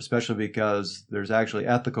measure, especially because there's actually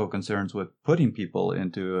ethical concerns with putting people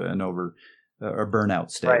into an or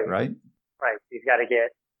burnout state, right? Right. You've got to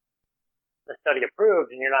get the study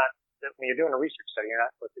approved, and when you're doing a research study, you're not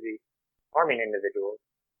supposed to be harming individuals.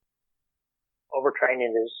 Overtraining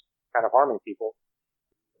is kind of harming people.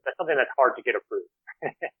 That's something that's hard to get approved.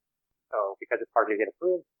 So because it's hard to get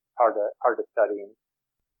approved, it's hard to study, and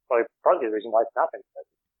probably the reason why it's not been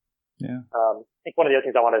studied. Yeah. I think one of the other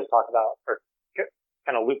things I wanted to talk about, or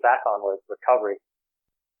kind of loop back on, was recovery.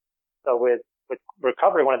 So with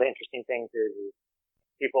recovery, one of the interesting things is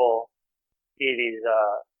people see these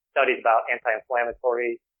studies about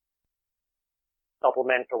anti-inflammatory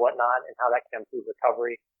supplements or whatnot, and how that can improve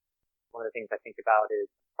recovery. One of the things I think about is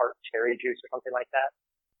heart cherry juice or something like that.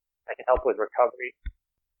 That can help with recovery.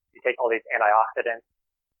 You take all these antioxidants,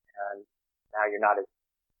 and now you're not as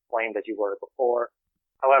inflamed as you were before.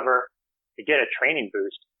 However, to get a training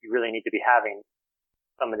boost, you really need to be having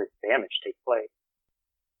some of this damage take place.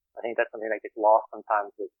 I think that's something that gets lost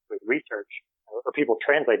sometimes with research, or people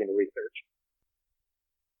translating the research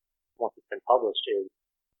once it's been published, is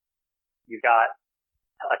you've got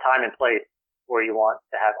a time and place where you want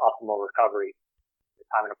to have optimal recovery, the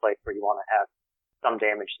time and a place where you want to have some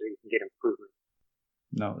damage so that you can get improvement.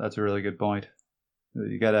 No, that's a really good point.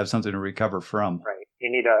 You got to have something to recover from. Right. You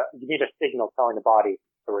need a signal telling the body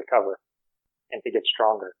to recover and to get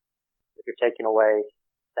stronger. If you're taking away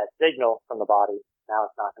that signal from the body, now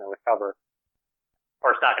it's not going to recover,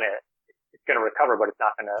 or it's going to recover, but it's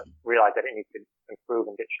not going to realize that it needs to improve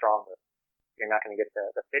and get stronger. You're not going to get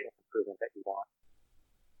the fitness improvement that you want.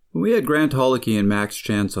 When we had Grant Holicky and Max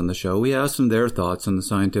Chance on the show, we asked them their thoughts on the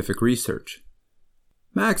scientific research.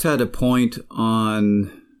 Max had a point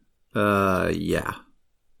on, But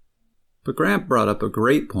Grant brought up a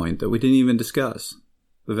great point that we didn't even discuss,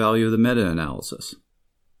 the value of the meta-analysis.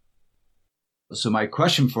 So my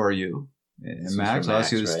question for you, and Max, I'll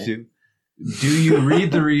ask you this too. Do you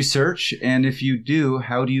read the research? And if you do,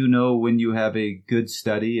 how do you know when you have a good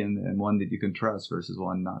study and one that you can trust versus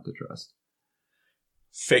one not to trust?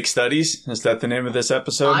 Fake studies? Is that the name of this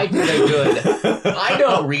episode? I did a good... I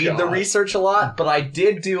don't read the research a lot, but I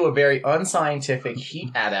did do a very unscientific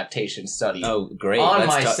heat adaptation study. Oh, great. On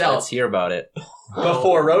myself. Let's hear about it.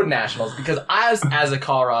 Before Road Nationals, because as a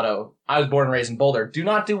Colorado, I was born and raised in Boulder, do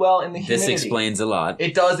not do well in the humidity. This explains a lot.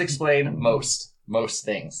 It does explain most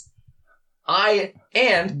things. I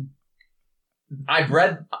haven't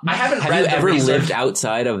read you ever lived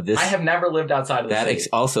outside of this? I have never lived outside of the city. That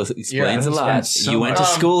also explains a lot. So you went to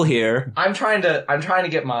school here. I'm trying to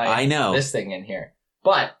get this thing in here.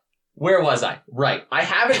 But where was I? Right. I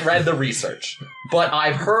haven't read the research, but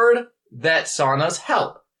I've heard that saunas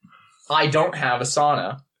help. I don't have a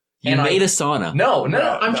sauna. You made a sauna. No.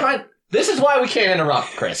 I'm trying. This is why we can't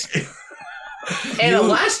interrupt, Chris. And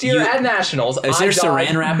last year at Nationals, is there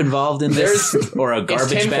saran wrap involved in this, or a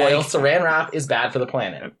garbage it's bag? Tinfoil. Saran wrap is bad for the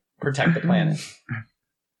planet. Protect the planet.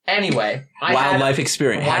 Anyway, wildlife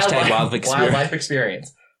experience. Hashtag wildlife experience. Wildlife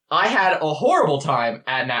experience. I had a horrible time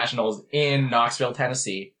at Nationals in Knoxville,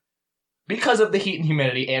 Tennessee, because of the heat and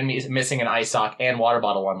humidity, and me missing an ice sock and water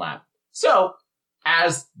bottle one lap. So,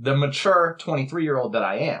 as the mature 23-year-old that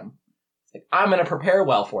I am, I'm going to prepare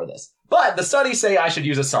well for this. But the studies say I should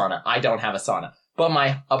use a sauna. I don't have a sauna. But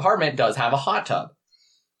my apartment does have a hot tub.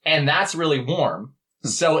 And that's really warm.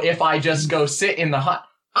 So if I just go sit in the hot...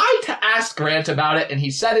 I asked Grant about it, and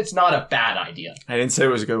he said it's not a bad idea. I didn't say it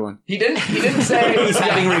was a good one. He didn't say... He's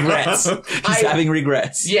having regrets. He's having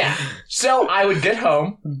regrets. Yeah. So I would get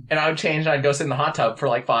home, and I would change, and I'd go sit in the hot tub for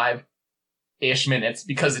like 5-ish minutes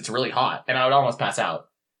because it's really hot, and I would almost pass out.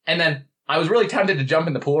 And then... I was really tempted to jump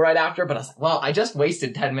in the pool right after, but I was like, well, I just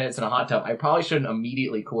wasted 10 minutes in a hot tub. I probably shouldn't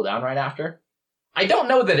immediately cool down right after. I don't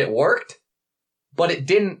know that it worked, but it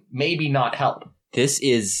didn't maybe not help. This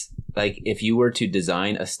is like if you were to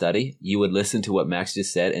design a study, you would listen to what Max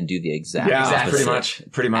just said and do the exact opposite.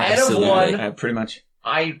 Pretty much. N of one. Pretty much.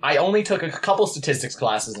 I only took a couple statistics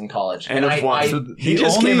classes in college. N of one. So he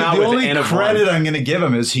just came out with N of one. The only credit I'm going to give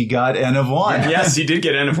him is he got N of one. Yes, he did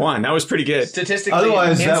get N of one. That was pretty good. Statistically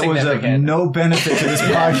otherwise, that was of no benefit to this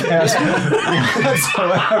podcast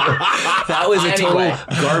whatsoever. That was a total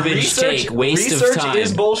garbage take, waste of time. Research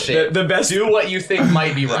is bullshit. The best, do what you think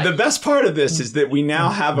might be right. The best part of this is that we now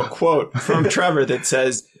have a quote from Trevor that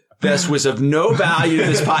says, "This was of no value to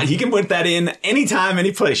this pod." He can put that in anytime,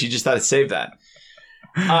 any place. You just thought to save that.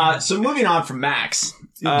 So moving on from Max.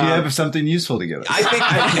 Do you have something useful to give us?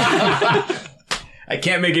 I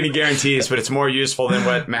can't make any guarantees, but it's more useful than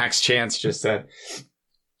what Max Chance just said.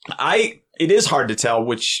 It is hard to tell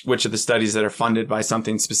which of the studies that are funded by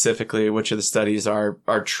something specifically, which of the studies are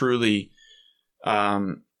truly,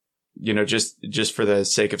 just for the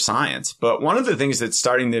sake of science. But one of the things that's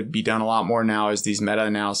starting to be done a lot more now is these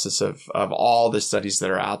meta-analysis of all the studies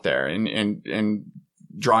that are out there and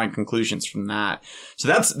drawing conclusions from that. So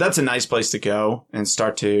that's a nice place to go and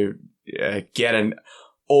start to get an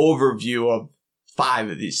overview of 5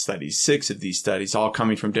 of these studies, 6 of these studies, all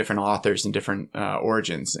coming from different authors and different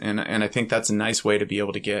origins. And I think that's a nice way to be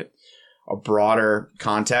able to get a broader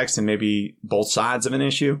context and maybe both sides of an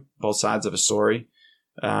issue, both sides of a story.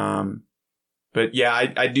 But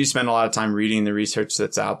yeah, I do spend a lot of time reading the research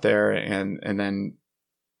that's out there and then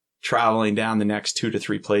traveling down the next 2 to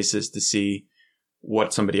 3 places to see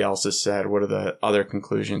what somebody else has said. What are the other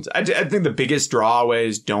conclusions? I think the biggest draw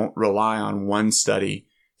is don't rely on one study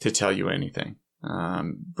to tell you anything.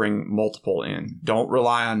 Bring multiple in. Don't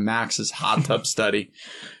rely on Max's hot tub study.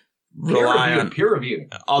 Rely on peer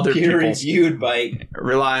reviewed. Other peer people's. reviewed by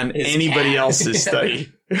rely on anybody else's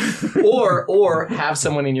study. or have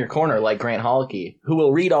someone in your corner like Grant Holicky who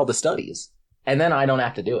will read all the studies, and then I don't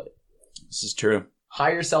have to do it. This is true.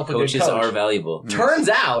 Hire yourself a Coaches good coach. are valuable. Turns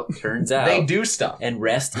out they do stuff. And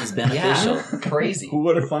rest is beneficial. Yeah, crazy. Who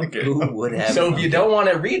would have thunk it? Who would have? So if you don't want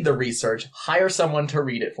to read the research, hire someone to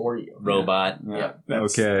read it for you. Robot. Yeah,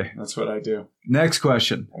 Okay. That's what I do. Next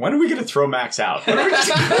question. When are we going to throw Max out?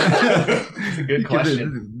 It's a good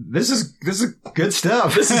question. This is good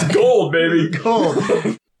stuff. This is gold, baby.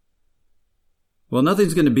 Gold. Well,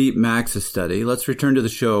 nothing's going to beat Max's study. Let's return to the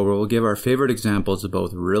show where we'll give our favorite examples of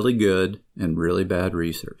both really good and really bad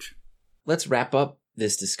research. Let's wrap up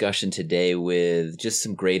this discussion today with just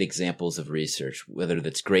some great examples of research, whether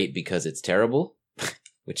that's great because it's terrible,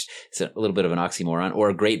 which is a little bit of an oxymoron,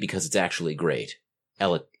 or great because it's actually great,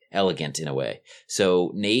 elegant in a way.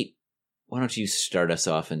 So, Nate, why don't you start us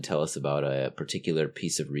off and tell us about a particular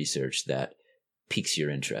piece of research that piques your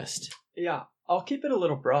interest? Yeah, I'll keep it a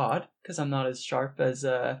little broad because I'm not as sharp as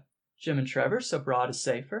Jim and Trevor, so broad is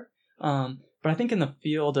safer. But I think in the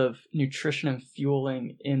field of nutrition and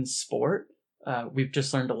fueling in sport, we've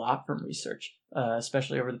just learned a lot from research,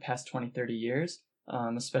 especially over the past 20, 30 years,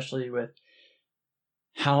 especially with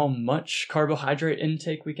how much carbohydrate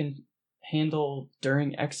intake we can handle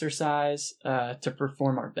during exercise to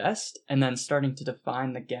perform our best, and then starting to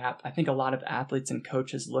define the gap. I think a lot of athletes and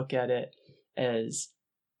coaches look at it as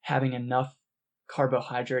having enough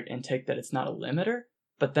carbohydrate intake that it's not a limiter,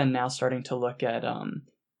 but then now starting to look at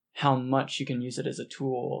how much you can use it as a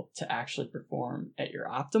tool to actually perform at your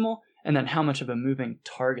optimal, and then how much of a moving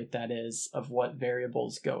target that is of what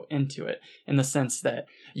variables go into it, in the sense that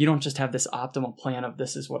you don't just have this optimal plan of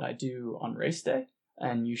this is what I do on race day,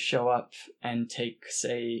 and you show up and take,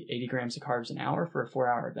 say, 80 grams of carbs an hour for a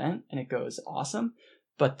 4-hour event, and it goes awesome,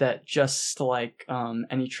 but that just like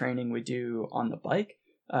any training we do on the bike,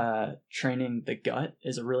 training the gut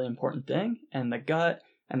is a really important thing, and the gut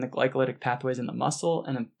and the glycolytic pathways in the muscle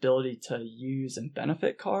and ability to use and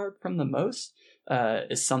benefit carb from the most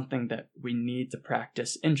is something that we need to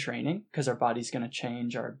practice in training because our body's going to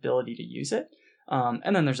change our ability to use it.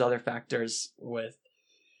 And then there's other factors with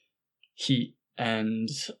heat and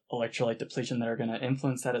electrolyte depletion that are going to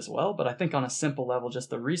influence that as well. But I think on a simple level, just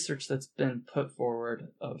the research that's been put forward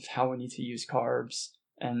of how we need to use carbs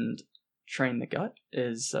and train the gut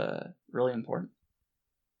is really important.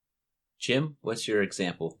 Jim, what's your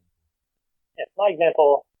example? Yeah, my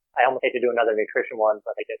example, I almost hate to do another nutrition one,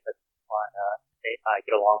 but I guess that's why I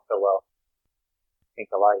get along so well.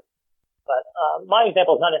 Think alike. But my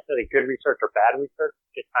example is not necessarily good research or bad research,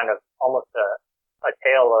 just kind of almost a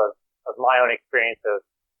tale of my own experience of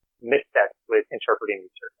missteps with interpreting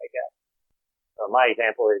research, I guess. So my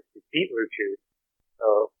example is beetroot juice.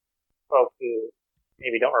 So folks who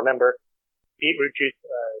maybe don't remember, beetroot juice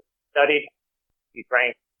studied, you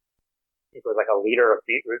drank, it was like a liter of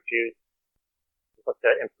beetroot juice to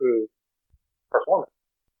improve performance,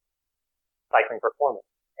 cycling performance.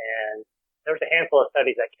 And there was a handful of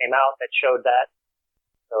studies that came out that showed that.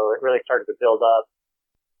 So it really started to build up,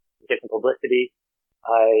 get some publicity.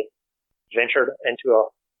 I ventured into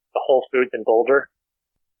the Whole Foods in Boulder.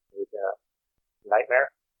 It was a nightmare.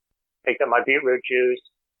 Picked up my beetroot juice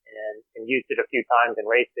and used it a few times in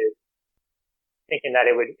races, thinking that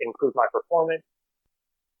it would improve my performance,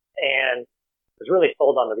 and was really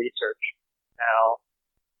sold on the research. Now,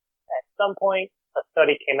 at some point, a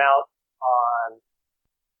study came out on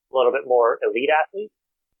a little bit more elite athletes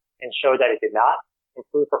and showed that it did not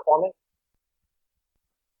improve performance.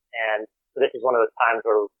 And so this is one of those times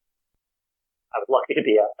where I was lucky to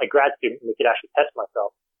be a grad student and we could actually test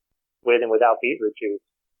myself with and without beetroot juice.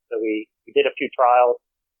 So we did a few trials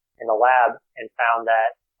in the lab and found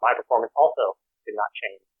that my performance also did not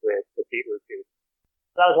change with beetroot juice.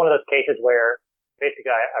 So that was one of those cases where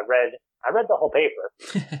basically I read the whole paper,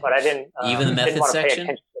 but I didn't even the method didn't want to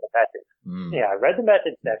section. pay attention to the method. Yeah, I read the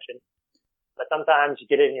method section, but sometimes you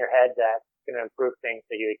get it in your head that it's going to improve things,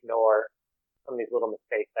 so you ignore some of these little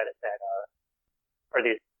mistakes that or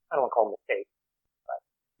these, I don't want to call them mistakes, but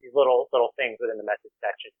these little things within the method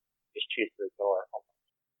section just choose to ignore.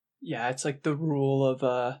 Yeah, it's like the rule of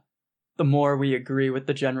the more we agree with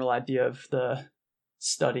the general idea of the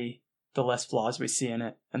study, the less flaws we see in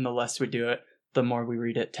it, and the less we do it, the more we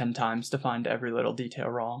read it 10 times to find every little detail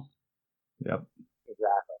wrong. Yep.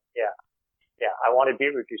 Exactly. Yeah. Yeah. I wanted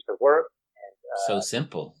beetroot juice to work, and So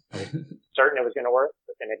simple. certain it was going to work,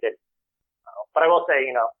 but then it didn't. But I will say,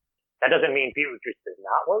 that doesn't mean beetroot juice does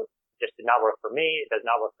not work. It just did not work for me. It does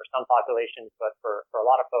not work for some populations, but for a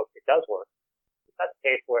lot of folks, it does work. If that's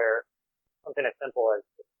the case where something as simple as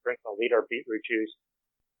drinking a liter of beetroot juice,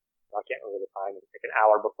 I can't remember the time, like an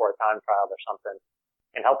hour before a time trial or something,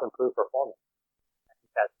 can help improve performance. I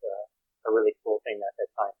think that's a really cool thing that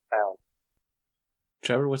science found.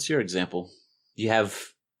 Trevor, what's your example? You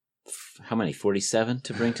have how many? 47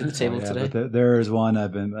 to bring to the table today? But there is one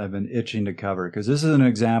I've been itching to cover, because this is an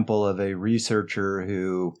example of a researcher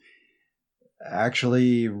who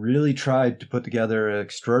actually really tried to put together an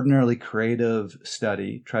extraordinarily creative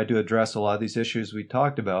study, tried to address a lot of these issues we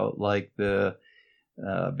talked about, like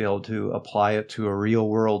be able to apply it to a real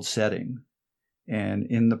world setting. And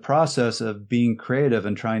in the process of being creative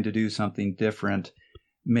and trying to do something different,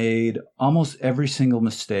 made almost every single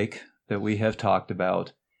mistake that we have talked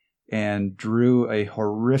about and drew a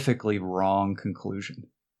horrifically wrong conclusion.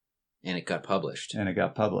 And it got published.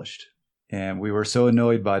 And we were so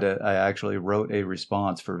annoyed by it, I actually wrote a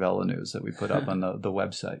response for VeloNews that we put up on the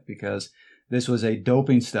website, because this was a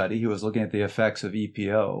doping study. He was looking at the effects of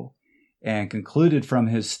EPO and concluded from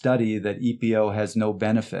his study that EPO has no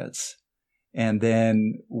benefits, and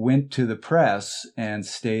then went to the press and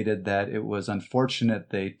stated that it was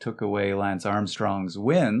unfortunate they took away Lance Armstrong's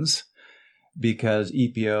wins because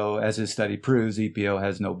EPO, as his study proves, EPO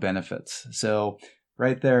has no benefits. So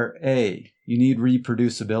right there, you need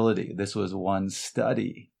reproducibility. This was one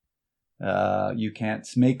study. You can't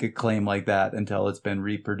make a claim like that until it's been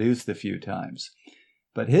reproduced a few times.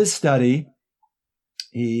 But his study,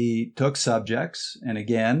 he took subjects, and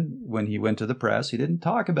again, when he went to the press, he didn't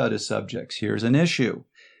talk about his subjects. Here's an issue.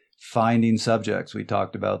 Finding subjects. We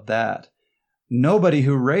talked about that. Nobody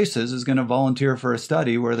who races is going to volunteer for a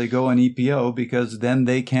study where they go on EPO, because then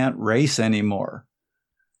they can't race anymore.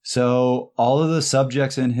 So all of the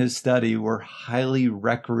subjects in his study were highly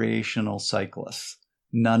recreational cyclists.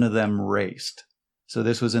 None of them raced. So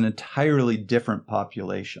this was an entirely different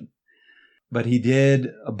population. But he did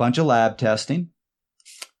a bunch of lab testing,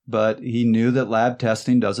 but he knew that lab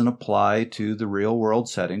testing doesn't apply to the real world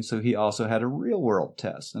setting. So he also had a real world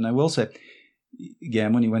test. And I will say,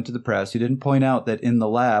 again, when he went to the press, he didn't point out that in the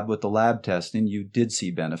lab, with the lab testing, you did see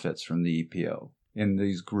benefits from the EPO in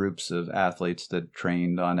these groups of athletes that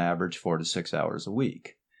trained on average 4 to 6 hours a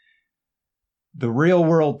week. The real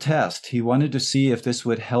world test, he wanted to see if this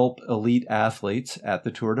would help elite athletes at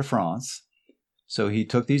the Tour de France. So he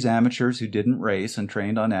took these amateurs who didn't race and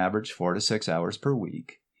trained on average 4 to 6 hours per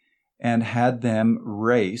week and had them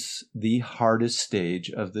race the hardest stage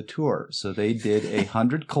of the Tour. So they did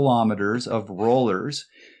 100 kilometers of rollers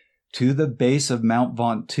to the base of Mount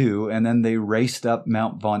Ventoux, and then they raced up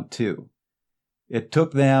Mount Ventoux. It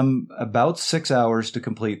took them about 6 hours to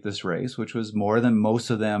complete this race, which was more than most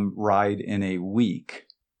of them ride in a week.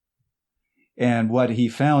 And what he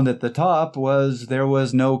found at the top was there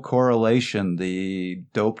was no correlation. The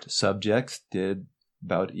doped subjects did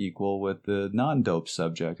about equal with the non-doped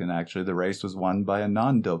subject, and actually the race was won by a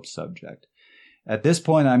non-doped subject. At this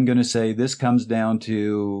point, I'm going to say this comes down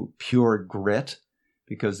to pure grit,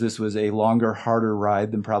 because this was a longer, harder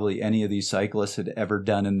ride than probably any of these cyclists had ever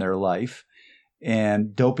done in their life.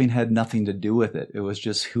 And doping had nothing to do with it. It was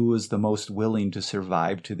just who was the most willing to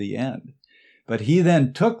survive to the end. But he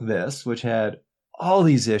then took this, which had all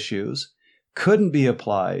these issues, couldn't be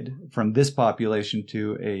applied from this population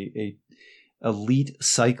to a elite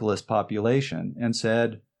cyclist population, and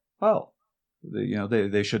said, well,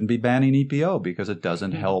 they shouldn't be banning EPO because it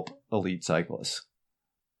doesn't help elite cyclists.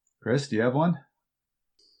 Chris, do you have one?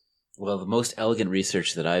 Well, the most elegant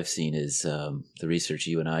research that I've seen is the research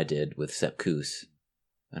you and I did with Sepp Kuss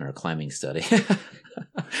in our climbing study.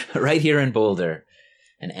 Right here in Boulder.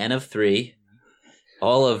 An N of 3,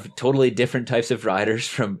 all of totally different types of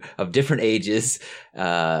riders of different ages,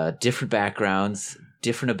 different backgrounds,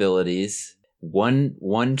 different abilities.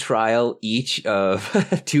 One trial each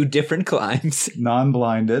of 2 different climbs.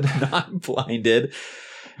 Non-blinded.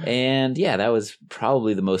 And yeah, that was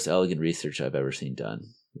probably the most elegant research I've ever seen done.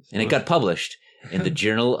 And it got published in the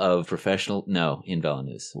Journal of in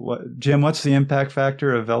VeloNews. Jim, what's the impact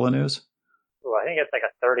factor of VeloNews? Ooh, I think it's like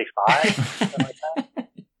a 35, something like that.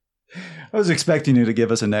 I was expecting you to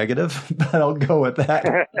give us a negative, but I'll go with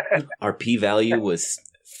that. Our p-value was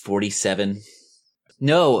 47.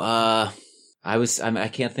 No, I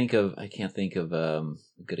can't think of a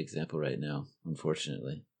good example right now,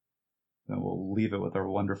 unfortunately. Then we'll leave it with our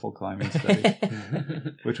wonderful climbing study,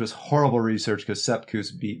 which was horrible research because Sepp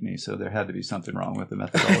Kuss beat me, so there had to be something wrong with the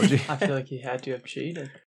methodology. I feel like he had to have cheated.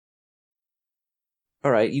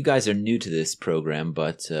 All right, you guys are new to this program,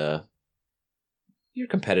 but you're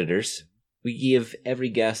competitors. We give every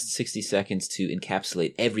guest 60 seconds to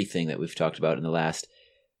encapsulate everything that we've talked about in the last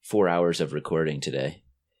 4 hours of recording today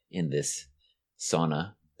in this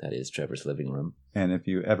sauna that is Trevor's living room. And if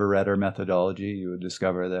you ever read our methodology, you would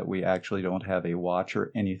discover that we actually don't have a watch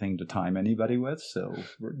or anything to time anybody with, so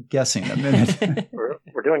we're guessing a minute. we're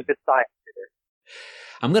doing good science here.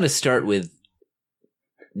 I'm going to start with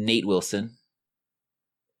Nate Wilson,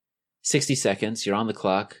 60 seconds. You're on the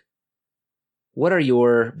clock. What are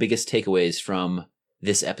your biggest takeaways from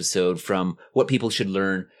this episode, from what people should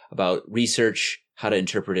learn about research, how to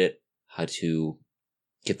interpret it, how to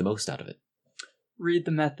get the most out of it? Read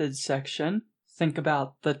the methods section. Think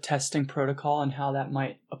about the testing protocol and how that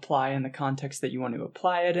might apply in the context that you want to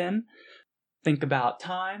apply it in. Think about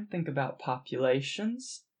time. Think about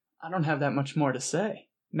populations. I don't have that much more to say.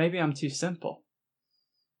 Maybe I'm too simple.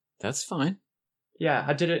 That's fine. Yeah,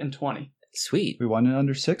 I did it in 20. Sweet. We won it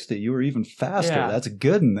under 60. You were even faster. Yeah. That's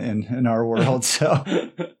good in our world. So,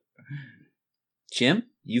 Jim,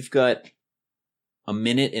 you've got a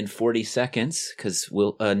minute and 40 seconds because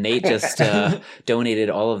Nate just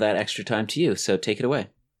donated all of that extra time to you. So take it away.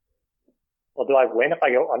 Well, do I win if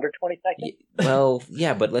I go under 20 seconds? Well,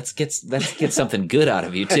 yeah, but let's get something good out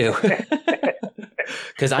of you too.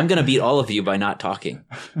 Because I'm going to beat all of you by not talking.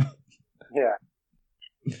 Yeah.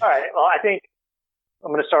 All right. Well, I think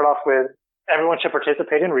I'm going to start off with everyone should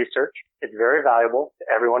participate in research. It's very valuable to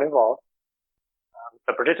everyone involved.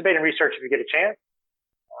 So participate in research if you get a chance.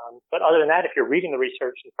 But other than that, if you're reading the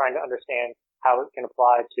research and trying to understand how it can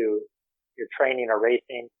apply to your training or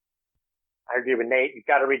racing, I agree with Nate. You've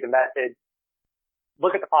got to read the method.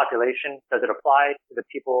 Look at the population. Does it apply to the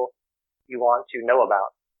people you want to know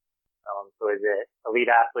about? So is it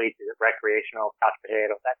elite athletes? Is it recreational, couch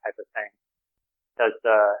potato, that type of thing? Does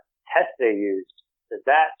the test they used, does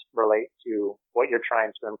that relate to what you're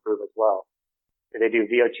trying to improve as well? Do they do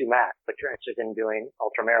VO2 max, but you're interested in doing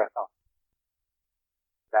ultramarathon?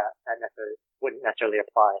 That wouldn't necessarily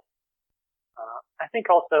apply. I think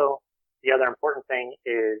also the other important thing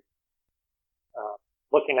is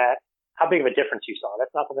looking at how big of a difference you saw.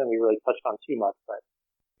 That's not something we really touched on too much, but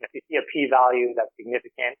if you see a p-value that's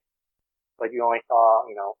significant, but you only saw,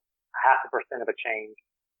 0.5% of a change,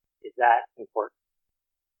 is that important?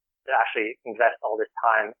 To actually invest all this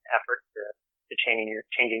time, effort to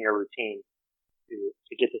changing your routine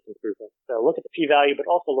to get this improvement. So look at the p-value, but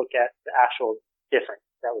also look at the actual difference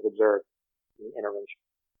that was observed in the intervention.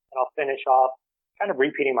 And I'll finish off kind of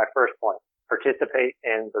repeating my first point. Participate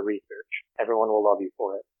in the research. Everyone will love you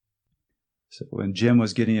for it. So when Jim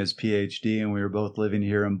was getting his PhD and we were both living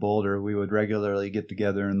here in Boulder, we would regularly get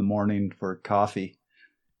together in the morning for coffee.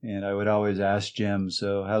 And I would always ask Jim,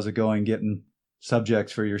 so how's it going getting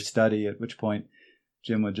subjects for your study? At which point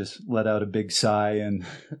Jim would just let out a big sigh and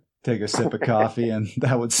take a sip of coffee, and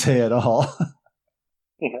that would say it all.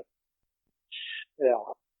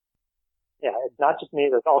 Yeah, it's not just me.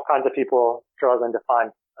 There's all kinds of people struggling to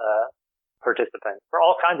find participants for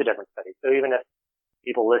all kinds of different studies. So even if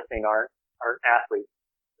people listening aren't athletes,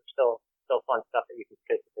 there's still fun stuff that you can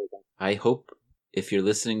participate in. I hope if you're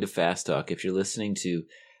listening to Fast Talk, if you're listening to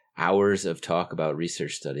hours of talk about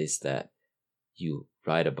research studies, that you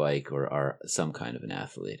ride a bike or are some kind of an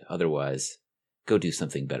athlete. Otherwise, go do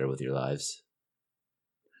something better with your lives.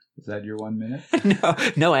 Is that your 1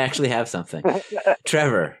 minute? No, I actually have something.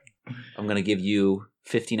 Trevor, I'm going to give you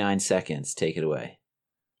 59 seconds. Take it away.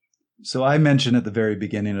 So I mentioned at the very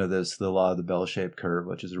beginning of this, the law of the bell-shaped curve,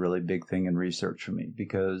 which is a really big thing in research for me,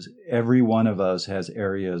 because every one of us has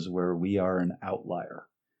areas where we are an outlier.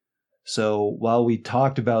 So while we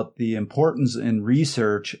talked about the importance in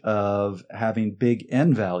research of having big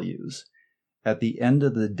N values, at the end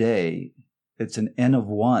of the day, it's an N of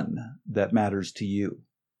 1 that matters to you.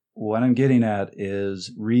 What I'm getting at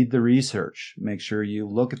is read the research. Make sure you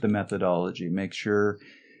look at the methodology. Make sure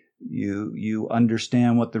you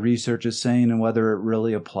understand what the research is saying and whether it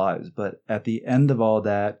really applies. But at the end of all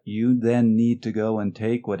that, you then need to go and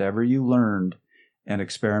take whatever you learned and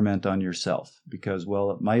experiment on yourself. Because,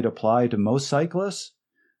 well, it might apply to most cyclists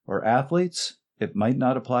or athletes. It might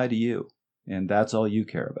not apply to you. And that's all you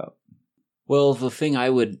care about. Well, the thing I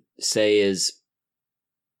would say is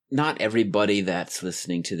not everybody that's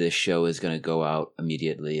listening to this show is going to go out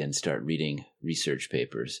immediately and start reading research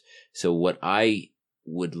papers. So what I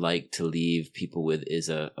would like to leave people with is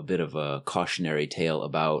a bit of a cautionary tale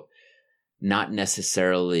about not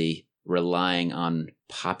necessarily relying on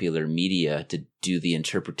popular media to do the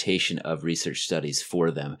interpretation of research studies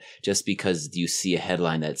for them. Just because you see a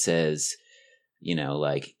headline that says,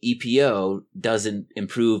 like EPO doesn't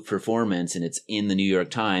improve performance and it's in the New York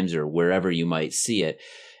Times or wherever you might see it,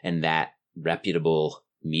 and that reputable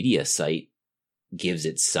media site gives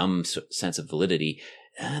it some sense of validity,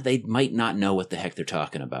 they might not know what the heck they're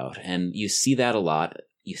talking about. And you see that a lot.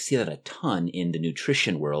 You see that a ton in the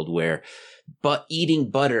nutrition world where eating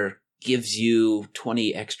butter gives you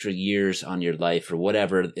 20 extra years on your life or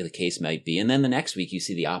whatever the case might be. And then the next week you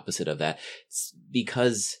see the opposite of that. It's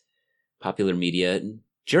because popular media and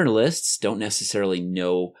journalists don't necessarily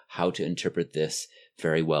know how to interpret this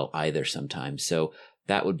very well either sometimes. So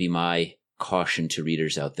that would be my caution to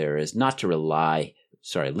readers out there, is not to rely,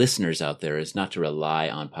 listeners out there, is not to rely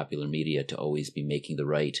on popular media to always be making the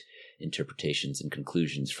right interpretations and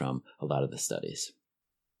conclusions from a lot of the studies.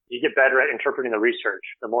 You get better at interpreting the research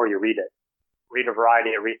the more you read it. Read a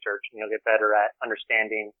variety of research and you'll get better at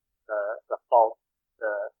understanding the fault,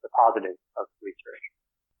 the positives of research.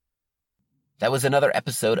 That was another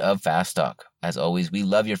episode of Fast Talk. As always, we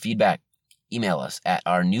love your feedback. Email us at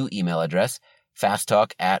our new email address,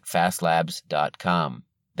 fasttalk@fastlabs.com.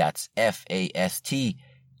 That's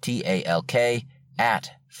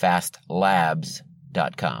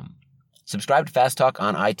FASTTALK@fastlabs.com. Subscribe to Fast Talk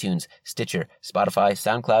on iTunes, Stitcher, Spotify,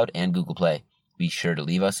 SoundCloud, and Google Play. Be sure to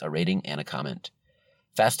leave us a rating and a comment.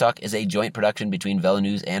 Fast Talk is a joint production between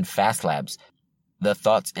VeloNews and Fast Labs. The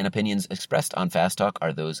thoughts and opinions expressed on Fast Talk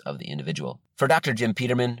are those of the individual. For Dr. Jim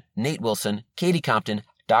Peterman, Nate Wilson, Katie Compton,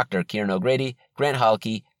 Dr. Kieran O'Grady, Grant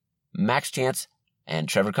Holke, Max Chance, and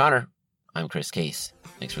Trevor Connor, I'm Chris Case.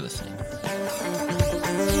 Thanks for listening.